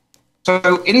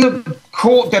 So in the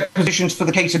court depositions for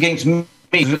the case against me,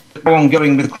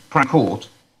 ongoing with the Crown Court,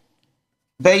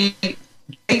 they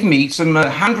gave me some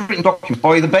handwritten documents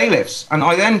by the bailiffs. And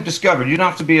I then discovered, you don't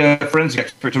have to be a forensic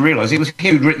expert to realise, it was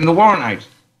him who'd written the warrant out.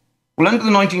 Well, under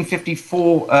the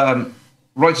 1954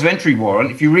 rights of entry warrant,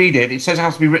 if you read it, it says it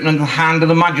has to be written under the hand of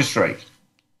the magistrate.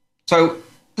 So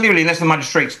clearly, unless the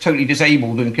magistrate's totally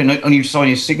disabled and can only sign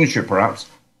his signature, perhaps,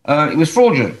 it was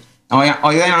fraudulent.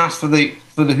 I then asked for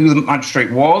who the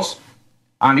magistrate was,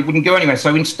 and it wouldn't go anywhere.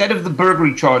 So instead of the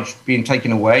burglary charge being taken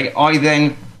away, I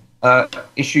then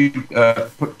perverting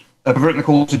the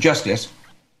call to justice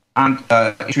and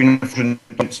issuing an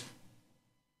against.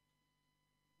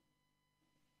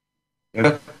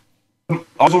 I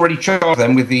was already charged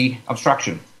then with the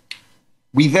abstraction.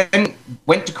 We then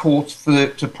went to court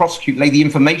to prosecute, lay the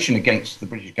information against the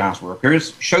British Gas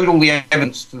workers, showed all the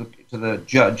evidence to the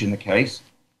judge in the case,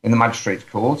 in the magistrate's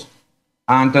court,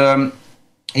 and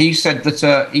he said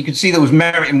that he could see there was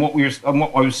merit in what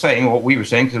what I was saying, or what we were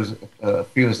saying, because there was a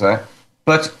few of us there.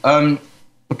 But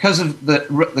because of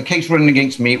the case running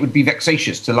against me, it would be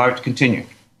vexatious to allow it to continue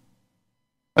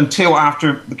until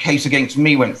after the case against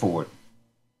me went forward.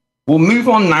 We'll move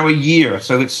on now a year,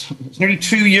 so it's nearly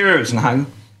 2 years now.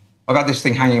 I've had this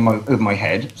thing hanging over my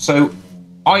head. So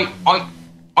I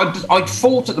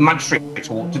fought at the magistrate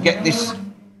court to get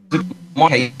my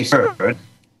case heard,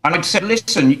 and I'd said,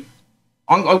 listen,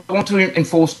 I want to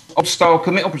enforce style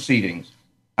committal proceedings,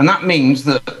 and that means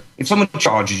that if someone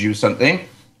charges you with something,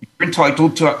 you're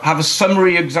entitled to have a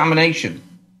summary examination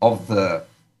of the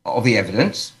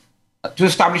evidence to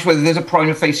establish whether there's a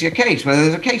prima facie case, whether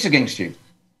there's a case against you.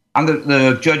 And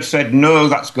the judge said, no,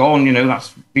 that's gone,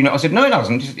 that's, I said, no, it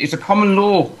hasn't. It's a common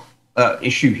law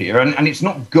issue here, and it's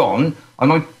not gone.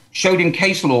 And I showed him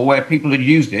case law where people had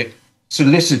used it,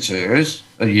 solicitors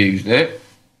had used it,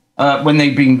 when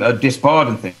they'd been disbarred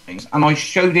and things. And I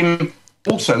showed him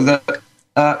also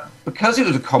that because it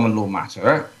was a common law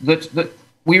matter, that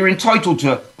we were entitled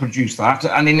to produce that,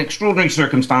 and in extraordinary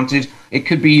circumstances, it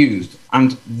could be used.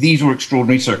 And these were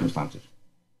extraordinary circumstances.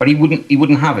 But he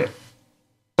wouldn't have it.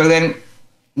 So then,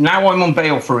 now I'm on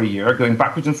bail for a year, going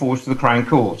backwards and forwards to the Crown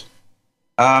Court.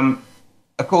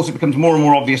 Of course, it becomes more and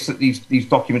more obvious that these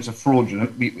documents are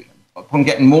fraudulent. Upon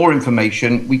getting more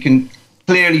information, we can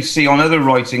clearly see on other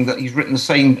writing that he's written the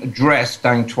same address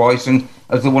down twice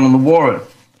as the one on the warrant.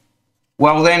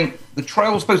 Well, then, the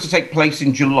trial was supposed to take place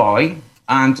in July,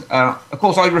 and of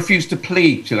course, I refused to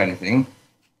plead to anything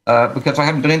because I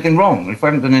haven't done anything wrong. If I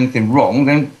haven't done anything wrong,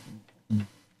 then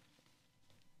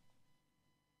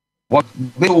what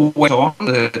all went on,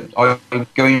 I was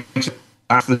going to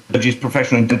ask the judge's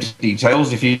professional identity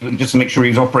details just to make sure he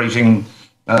was operating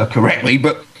correctly.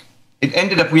 But it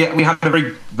ended up we had a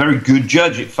very, very good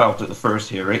judge. It felt at the first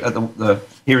hearing, at the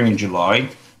hearing in July,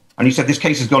 and he said this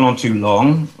case has gone on too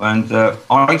long. And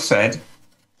I said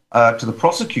to the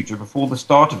prosecutor before the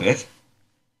start of it,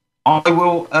 I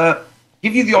will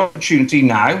give you the opportunity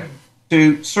now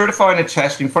to certify and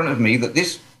attest in front of me that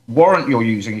this warrant you're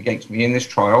using against me in this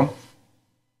trial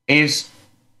is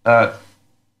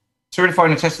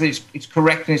certifying and attest that it's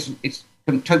correct and it's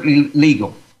totally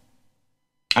legal.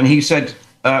 And he said,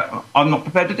 I'm not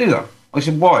prepared to do that. I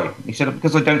said, why? He said,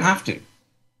 because I don't have to.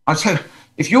 I said,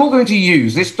 if you're going to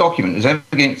use this document as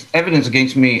evidence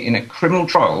against me in a criminal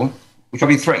trial, which I'll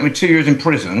be threatened with 2 years in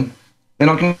prison, then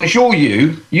I can assure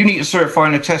you, you need to certify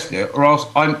and attest it, or else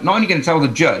I'm not only going to tell the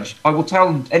judge, I will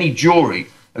tell any jury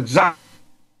exactly.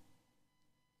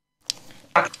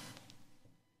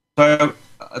 So,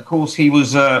 of course, he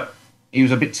was a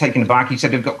bit taken aback. He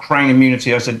said, "I've got Crown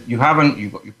immunity." I said, "You haven't.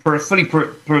 You're fully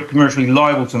commercially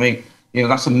liable to me.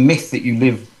 That's a myth that you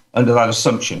live under that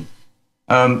assumption.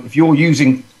 If you're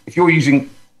using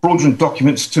fraudulent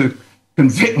documents to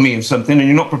convict me of something, and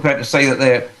you're not prepared to say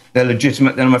that they're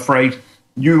legitimate, then I'm afraid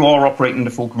you are operating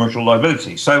under full commercial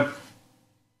liability." So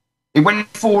it went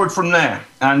forward from there,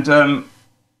 and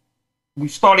we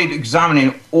started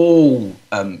examining all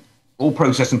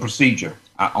process and procedure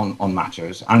on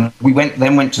matters, and we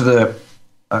then went to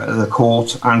the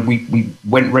court, and we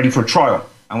went ready for a trial.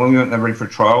 And when we went there ready for a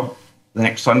trial, the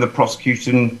next time the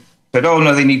prosecution said, "Oh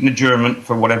no, they need an adjournment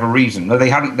for whatever reason." No, they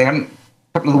hadn't. A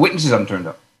couple of the witnesses hadn't turned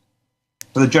up.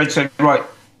 So the judge said, "Right,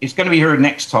 it's going to be heard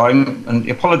next time," and he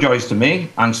apologised to me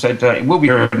and said it will be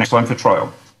heard next time for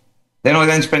trial. Then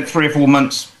I spent 3 or 4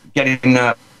 months getting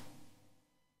a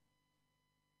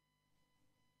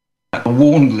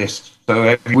warned list. So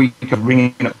every week I was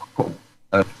ringing up court,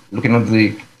 looking under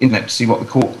the internet to see what the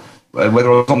court,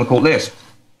 whether I was on the court list.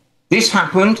 This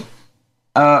happened,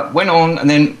 went on, and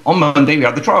then on Monday we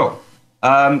had the trial.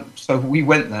 So we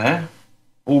went there,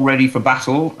 all ready for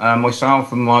battle,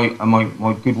 myself and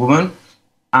my good woman,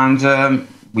 and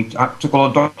I took all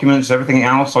our documents, everything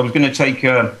else. I was going to take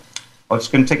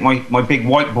my big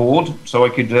whiteboard so I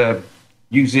could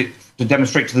use it to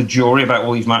demonstrate to the jury about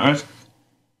all these matters.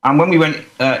 And when we went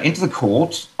into the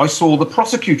court, I saw the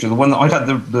prosecutor, the one that I'd had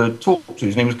the talk to.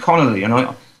 His name was Connolly,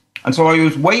 and so I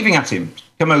was waving at him to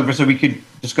come over so we could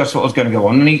discuss what was going to go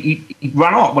on. And he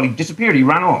ran off. Well, he disappeared. He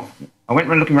ran off. I went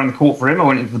around looking around the court for him. I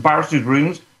went into the barristers'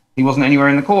 rooms. He wasn't anywhere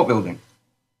in the court building,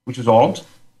 which was odd.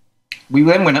 We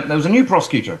then went up. There was a new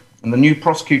prosecutor, and the new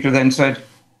prosecutor then said,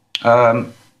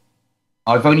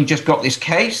 "I've only just got this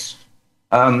case.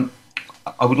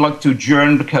 I would like to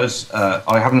adjourn because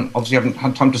I haven't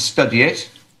had time to study it."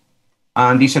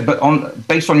 And he said, "But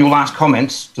based on your last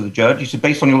comments," to the judge, he said,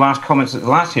 "based on your last comments at the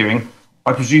last hearing,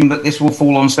 I presume that this will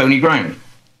fall on stony ground."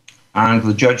 And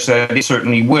the judge said, "It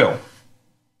certainly will."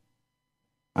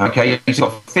 Okay, he's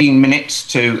got 15 minutes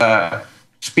to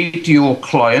speak to your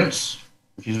clients,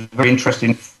 which is a very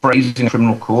interesting phrase in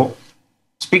criminal court.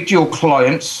 Speak to your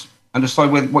clients and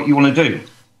decide what you want to do.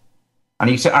 And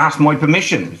he said, ask my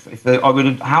permission if I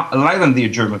would allow them the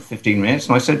adjournment for 15 minutes.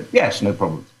 And I said, yes, no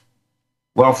problem.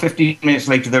 Well, 15 minutes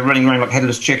later, they're running around like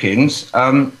headless chickens.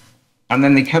 And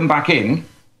then they come back in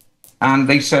and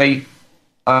they say,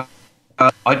 I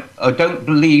don't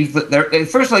believe that there.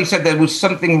 First, they said there was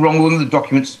something wrong with one of the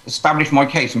documents, established my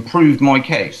case and proved my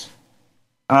case.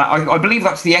 I believe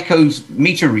that's the Echo's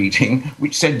meter reading,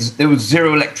 which said there was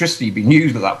zero electricity being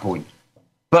used at that point.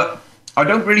 But I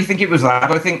don't really think it was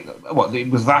that. I think it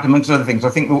was that amongst other things. I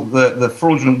think the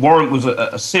fraudulent warrant was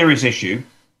a serious issue,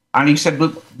 and he said,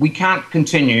 look, we can't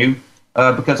continue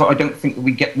because I don't think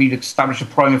that we'd establish a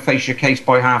prima facie case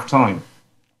by half time.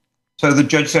 So the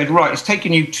judge said, right, it's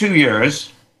taken you 2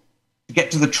 years to get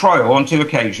to the trial on 2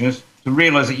 occasions to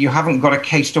realise that you haven't got a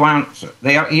case to answer.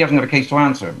 He hasn't got a case to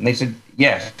answer. And they said,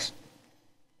 yes.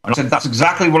 And I said, that's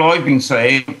exactly what I've been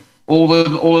saying all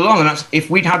along. And that's if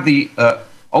we'd had the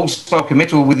old-style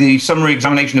committal with the summary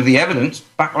examination of the evidence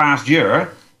back last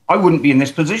year, I wouldn't be in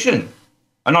this position.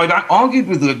 And I'd argued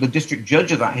with the district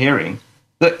judge at that hearing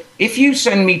that if you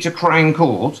send me to Crown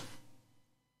Court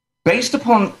based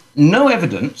upon no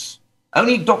evidence,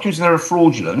 only documents that are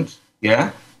fraudulent,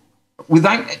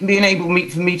 without being able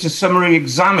for me to summary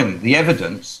examine the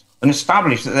evidence and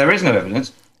establish that there is no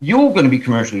evidence, you're going to be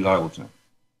commercially liable to it.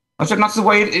 I said, that's the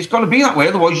way it's got to be that way.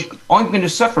 Otherwise, I'm going to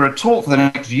suffer a tort for the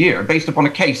next year based upon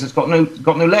a case that's got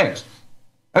no legs.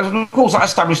 And of course, I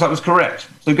established that was correct.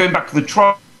 So going back to the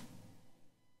trial,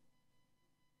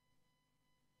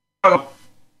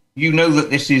 you know that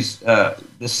this is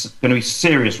going to be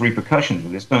serious repercussions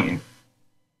with this, don't you?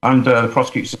 And the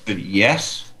prosecutor said,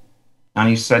 yes. And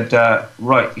he said,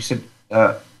 right. He said,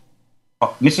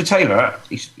 Mr. Taylor,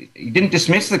 he didn't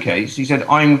dismiss the case. He said,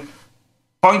 I'm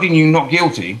finding you not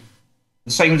guilty,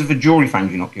 the same as if a jury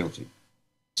found you not guilty.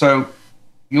 So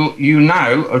you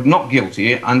now are not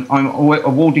guilty, and I'm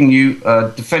awarding you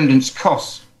defendant's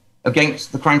costs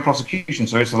against the Crown prosecution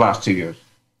service for the last 2 years.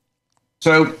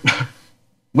 So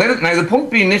now the point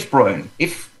being this, Brian,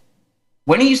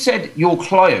 when he said your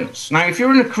clients, now if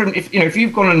you're in a if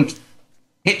you've gone and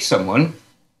hit someone,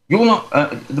 you're not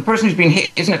the person who's been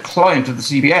hit isn't a client of the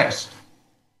CBS.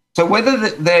 So whether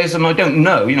there's, and I don't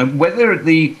know, whether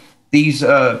these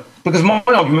because my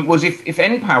argument was if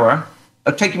NPower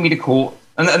are taking me to court,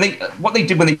 and what they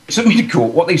did when they took me to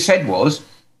court, what they said was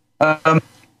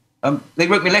they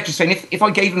wrote me a letter saying if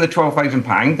I gave them the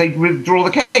 £12,000, they'd withdraw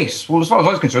the case. Well, as far as I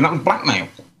was concerned, that was blackmail.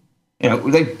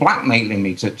 They're blackmailing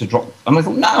me to drop. And I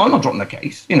thought, no, I'm not dropping the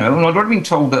case. And I'd already been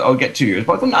told that I'll get 2 years.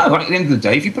 But I thought, no, at the end of the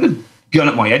day, if you put a gun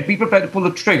at my head, be prepared to pull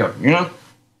the trigger,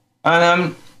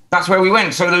 And that's where we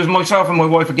went. So there was myself and my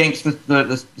wife against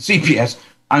the CPS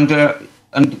and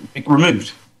it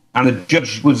removed. And the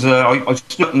judge was, I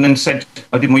stood up and then said,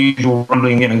 I did my usual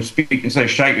rumbling, speak instead of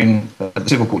shouting at the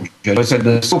civil court judge. I said,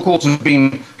 the civil courts have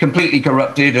been completely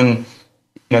corrupted and,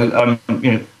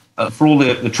 for all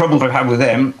the troubles I've had with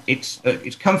them, it's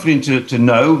comforting to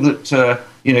know that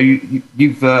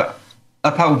you've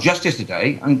upheld justice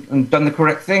today and done the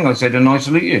correct thing. I said, and I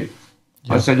salute you.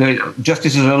 Yeah. I said,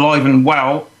 justice is alive and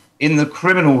well in the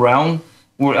criminal realm,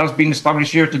 or it has been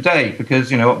established here today,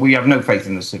 because we have no faith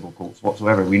in the civil courts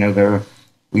whatsoever. We know that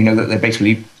they're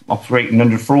basically operating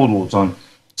under fraud all the time.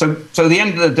 So at the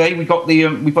end of the day, we've got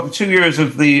the 2 years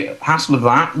of the hassle of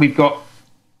that. We've got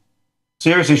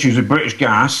serious issues with British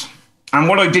Gas. And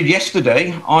what I did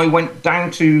yesterday, I went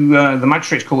down to the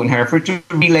Magistrates Court in Hereford to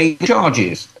relay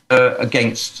charges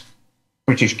against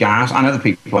British Gas and other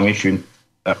people I'm issuing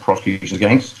prosecutions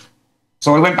against.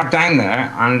 So I went back down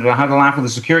there and I had a laugh with the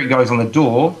security guys on the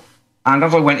door. And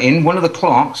as I went in, one of the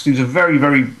clerks, who's a very,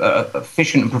 very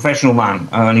efficient and professional man,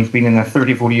 and he's been in there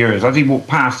 30 or 40 years, as he walked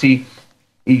past, he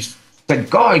said,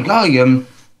 Guy,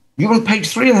 you're on page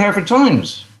 3 of the Hereford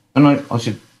Times. And I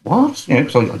said, what?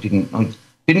 Because I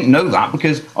didn't know that,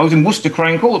 because I was in Worcester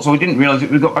Crown Court, so I didn't realise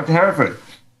it would have got back to Hereford.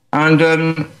 And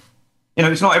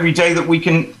it's not every day that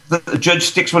the judge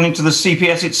sticks one into the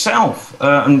CPS itself.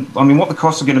 And I mean, what the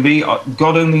costs are going to be,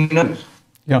 God only knows.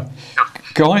 Yeah.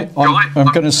 Guy,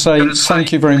 I'm going to say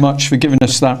thank you very much for giving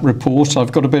us that report.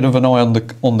 I've got a bit of an eye on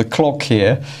the clock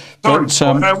here.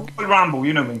 Sorry, we ramble,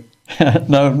 you know me.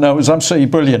 No, it was absolutely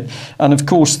brilliant. And of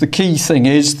course, the key thing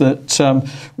is that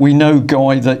we know,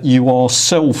 Guy, that you are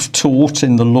self-taught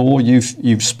in the law.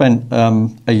 You've spent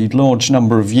a large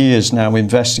number of years now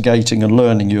investigating and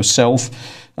learning yourself.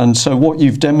 And so what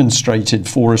you've demonstrated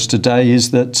for us today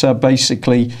is that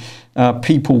basically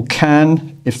people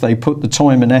can, if they put the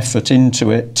time and effort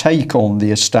into it, take on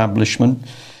the establishment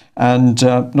and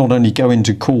not only go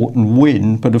into court and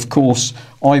win, but of course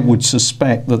I would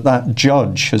suspect that that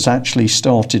judge has actually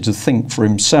started to think for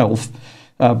himself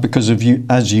because of you,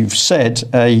 as you've said,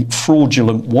 a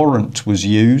fraudulent warrant was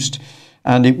used,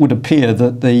 and it would appear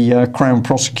that the Crown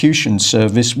Prosecution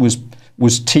Service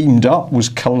was teamed up, was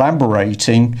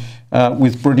collaborating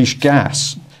with British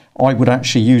Gas. I would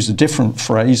actually use a different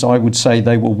phrase. I would say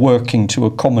they were working to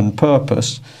a common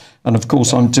purpose. And of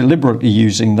course, I'm deliberately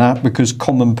using that because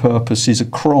common purpose is a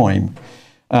crime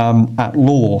at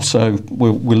law. So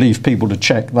we'll leave people to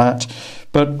check that.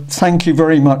 But thank you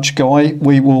very much, Guy.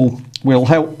 We'll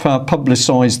help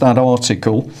publicise that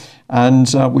article.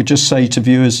 And we just say to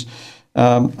viewers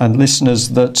and listeners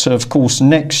that, of course,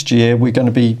 next year we're going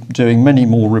to be doing many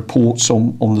more reports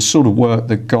on the sort of work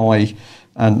that Guy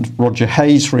and Roger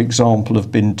Hayes, for example,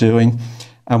 have been doing.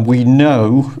 And we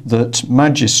know that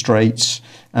magistrates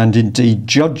and indeed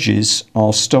judges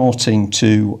are starting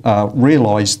to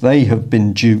realise they have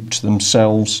been duped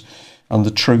themselves, and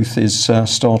the truth is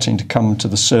starting to come to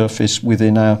the surface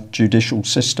within our judicial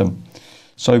system.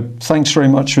 So thanks very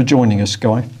much for joining us,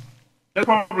 Guy. No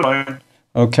problem.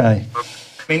 Okay.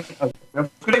 Could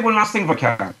I say one last thing if I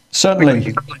can?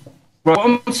 Certainly.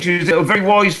 Well, a very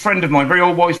wise friend of mine, very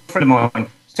old wise friend of mine,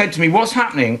 said to me, what's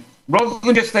happening, rather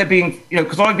than just there being,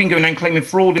 because I've been going and claiming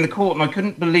fraud in the court, and I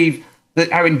couldn't believe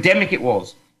how endemic it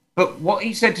was. But what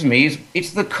he said to me is,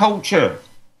 it's the culture.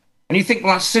 And you think,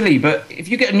 well, that's silly, but if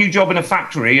you get a new job in a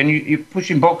factory and you're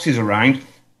pushing boxes around,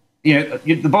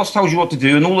 the boss tells you what to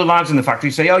do, and all the lads in the factory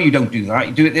say, oh, you don't do that,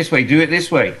 you do it this way, do it this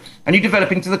way. And you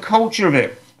develop into the culture of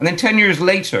it. And then 10 years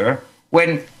later,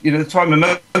 when the time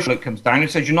emotion comes down and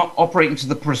says you're not operating to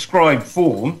the prescribed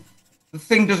form, the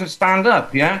thing doesn't stand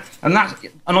up, yeah? And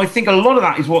I think a lot of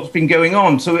that is what's been going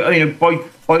on. So,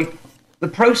 by the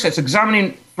process,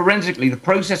 examining forensically the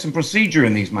process and procedure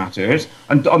in these matters,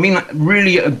 and I mean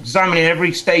really examining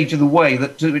every stage of the way,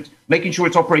 making sure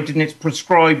it's operated in its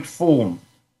prescribed form.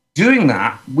 Doing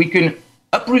that, we can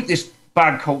uproot this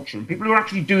bad culture. And people who are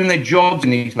actually doing their jobs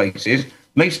in these places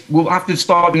will have to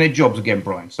start doing their jobs again,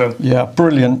 Brian. So yeah,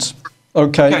 brilliant.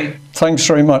 Okay. Thanks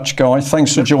very much, Guy.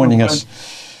 Thanks for joining us.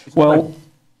 Well,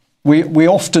 we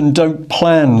often don't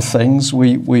plan things.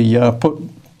 We put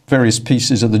various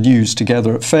pieces of the news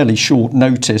together at fairly short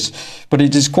notice, but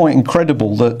it is quite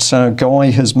incredible that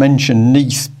Guy has mentioned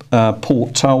Neath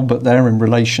Port Talbot there in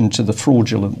relation to the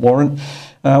fraudulent warrant.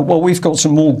 Well, we've got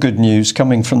some more good news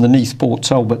coming from the Neath Port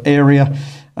Talbot area,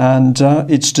 and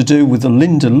it's to do with the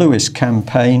Linda Lewis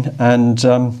campaign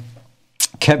and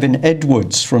Kevin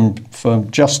Edwards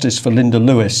from Justice for Linda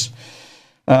Lewis.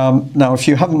 Now, if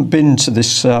you haven't been to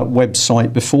this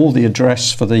website before, the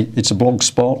address it's a blog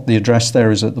spot, the address there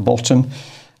is at the bottom.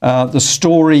 The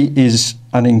story is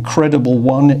an incredible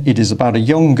one. It is about a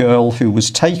young girl who was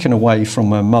taken away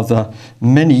from her mother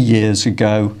many years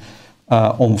ago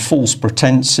on false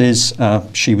pretenses.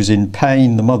 She was in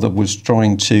pain. The mother was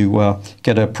trying to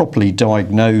get her properly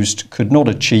diagnosed, could not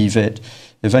achieve it,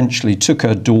 eventually took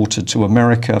her daughter to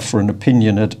America for an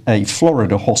opinion at a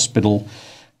Florida hospital.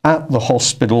 At the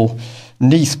hospital,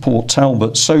 Neath Port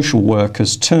Talbot social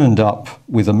workers turned up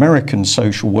with American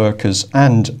social workers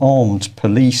and armed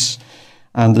police,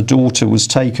 and the daughter was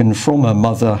taken from her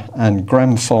mother and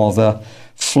grandfather,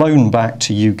 flown back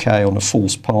to UK on a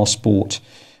false passport,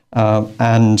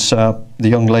 and the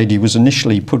young lady was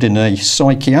initially put in a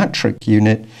psychiatric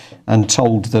unit and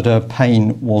told that her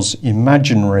pain was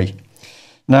imaginary.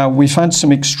 Now, we've had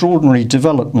some extraordinary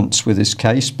developments with this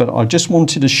case, but I just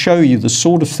wanted to show you the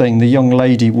sort of thing the young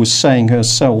lady was saying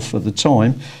herself at the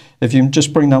time. If you can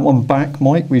just bring that one back,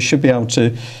 Mike, we should be able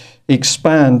to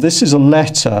expand. This is a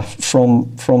letter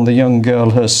from the young girl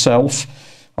herself.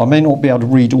 I may not be able to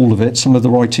read all of it. Some of the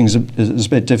writing is a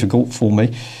bit difficult for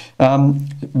me.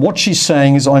 What she's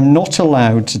saying is, I'm not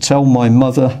allowed to tell my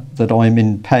mother that I'm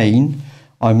in pain.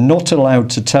 I'm not allowed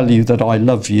to tell you that I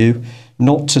love you.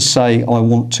 Not to say I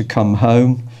want to come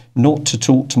home, not to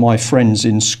talk to my friends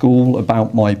in school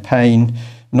about my pain,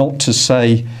 not to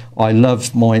say I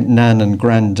love my nan and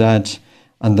granddad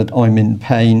and that I'm in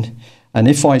pain. And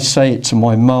if I say it to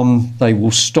my mum, they will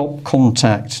stop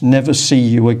contact, never see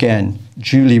you again.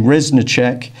 Julie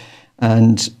Resnicek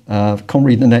and can't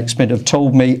read the next bit, have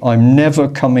told me I'm never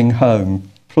coming home.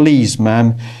 Please,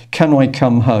 ma'am, can I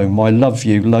come home? I love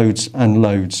you loads and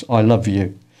loads. I love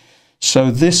you.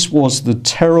 So this was the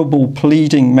terrible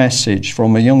pleading message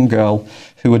from a young girl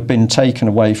who had been taken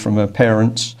away from her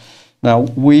parents. Now,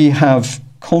 we have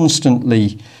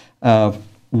constantly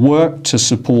worked to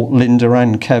support Linda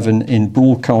and Kevin in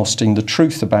broadcasting the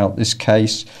truth about this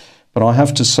case, But I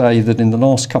have to say that in the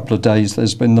last couple of days,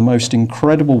 there's been the most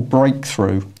incredible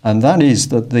breakthrough, and that is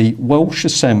that the Welsh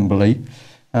Assembly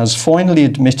has finally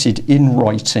admitted in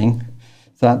writing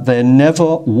that there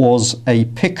never was a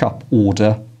pickup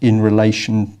order in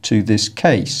relation to this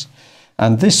case.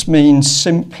 And this means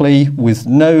simply, with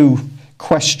no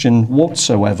question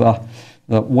whatsoever,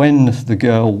 that when the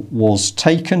girl was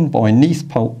taken by Neath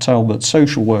Talbot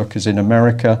social workers in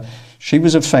America, she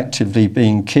was effectively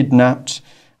being kidnapped,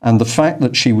 and the fact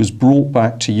that she was brought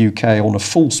back to UK on a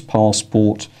false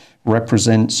passport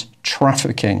represents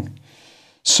trafficking.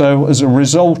 So as a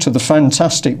result of the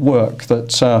fantastic work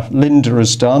that Linda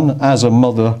has done, as a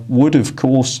mother would of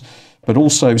course, but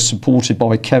also supported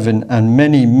by Kevin and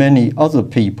many, many other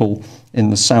people in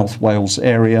the South Wales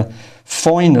area,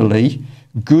 finally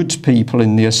good people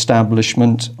in the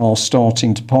establishment are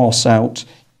starting to pass out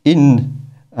in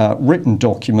written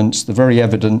documents the very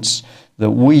evidence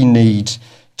that we need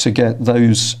to get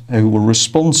those who were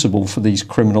responsible for these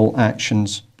criminal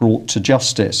actions brought to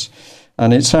justice.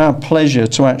 And it's our pleasure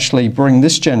to actually bring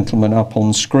this gentleman up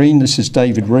on screen. This is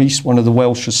David Rees, one of the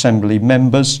Welsh Assembly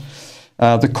members.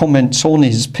 The comments on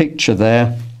his picture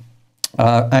there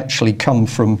actually come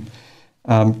from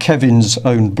Kevin's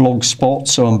own blog spot.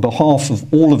 So on behalf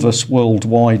of all of us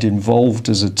worldwide involved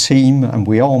as a team, and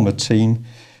we are a team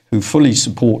who fully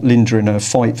support Linda in her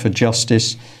fight for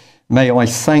justice, may I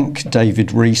thank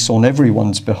David Rees on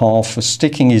everyone's behalf for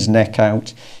sticking his neck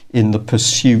out in the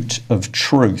pursuit of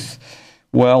truth.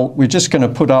 Well, we're just going to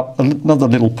put up another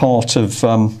little part of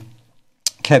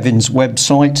Kevin's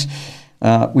website.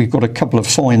 We've got a couple of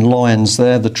fine lines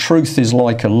there. The truth is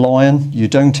like a lion. You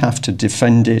don't have to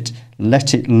defend it.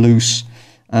 Let it loose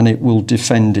and it will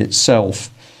defend itself.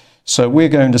 So we're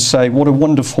going to say what a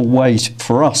wonderful way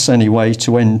for us anyway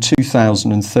to end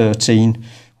 2013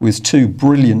 with two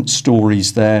brilliant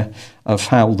stories there of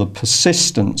how the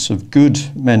persistence of good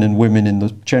men and women in the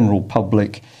general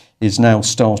public is now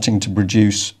starting to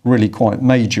produce really quite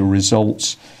major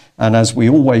results. And as we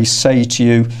always say to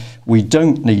you, we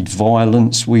don't need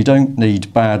violence, we don't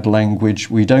need bad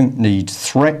language, we don't need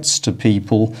threats to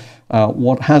people.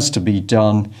 What has to be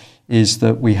done is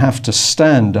that we have to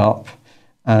stand up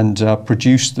and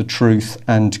produce the truth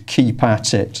and keep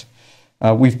at it.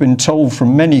 We've been told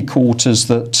from many quarters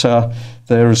that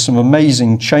there are some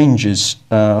amazing changes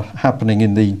happening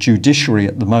in the judiciary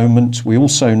at the moment. We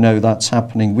also know that's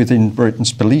happening within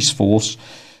Britain's police force.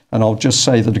 And I'll just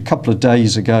say that a couple of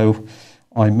days ago,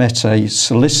 I met a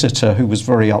solicitor who was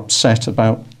very upset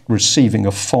about receiving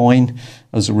a fine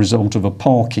as a result of a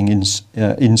parking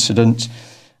incident.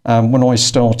 When I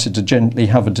started to gently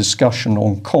have a discussion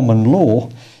on common law,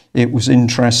 it was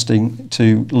interesting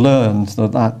to learn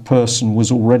that that person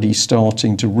was already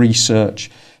starting to research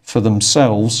for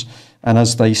themselves. And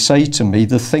as they say to me,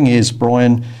 the thing is,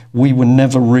 Brian, we were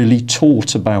never really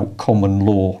taught about common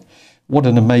law. What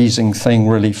an amazing thing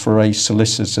really for a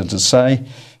solicitor to say.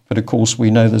 But of course,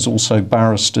 we know there's also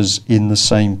barristers in the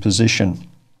same position.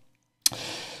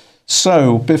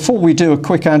 So before we do a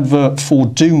quick advert for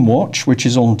Doomwatch, which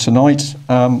is on tonight,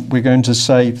 we're going to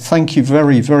say thank you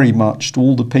very, very much to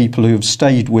all the people who have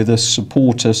stayed with us,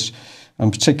 support us,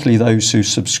 and particularly those who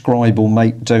subscribe or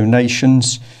make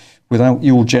donations. Without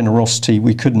your generosity,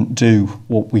 we couldn't do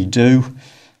what we do.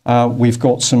 We've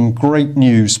got some great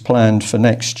news planned for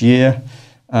next year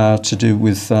to do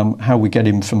with how we get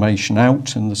information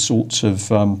out and the sorts of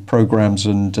programs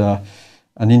and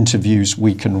interviews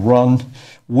we can run.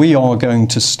 We are going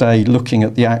to stay looking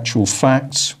at the actual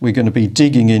facts. We're going to be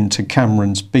digging into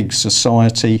Cameron's big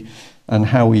society and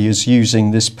how he is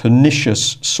using this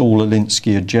pernicious Saul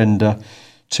Alinsky agenda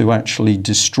to actually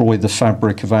destroy the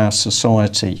fabric of our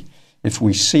society. If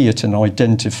we see it and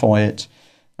identify it,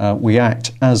 we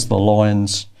act as the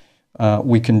lions,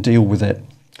 we can deal with it.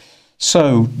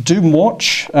 So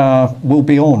Doomwatch will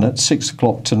be on at 6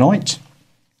 o'clock tonight,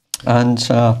 and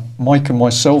Mike and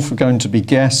myself are going to be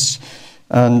guests,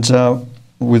 and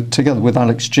together with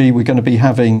Alex G, we're going to be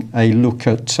having a look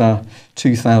at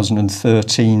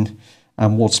 2013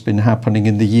 and what's been happening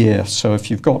in the year. So if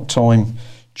you've got time,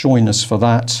 join us for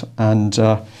that, and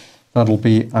that'll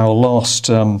be our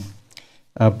last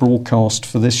broadcast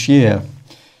for this year.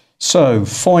 So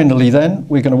finally then,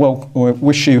 we're going to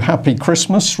wish you happy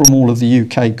Christmas from all of the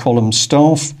UK column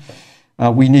staff.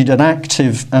 We need an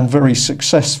active and very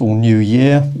successful new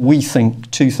year. We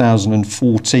think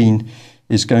 2014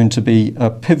 is going to be a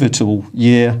pivotal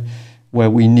year where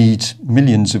we need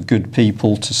millions of good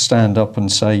people to stand up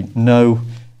and say, no,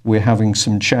 we're having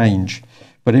some change.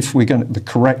 But if we're going to, the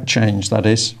correct change, that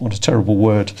is, what a terrible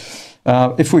word.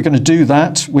 If we're going to do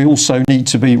that, we also need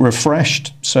to be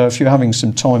refreshed. So if you're having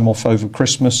some time off over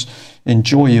Christmas,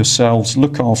 enjoy yourselves,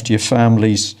 look after your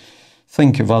families,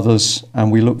 think of others,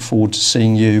 and we look forward to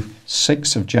seeing you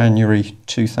 6th of January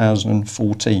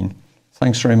 2014.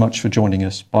 Thanks very much for joining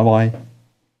us. Bye-bye.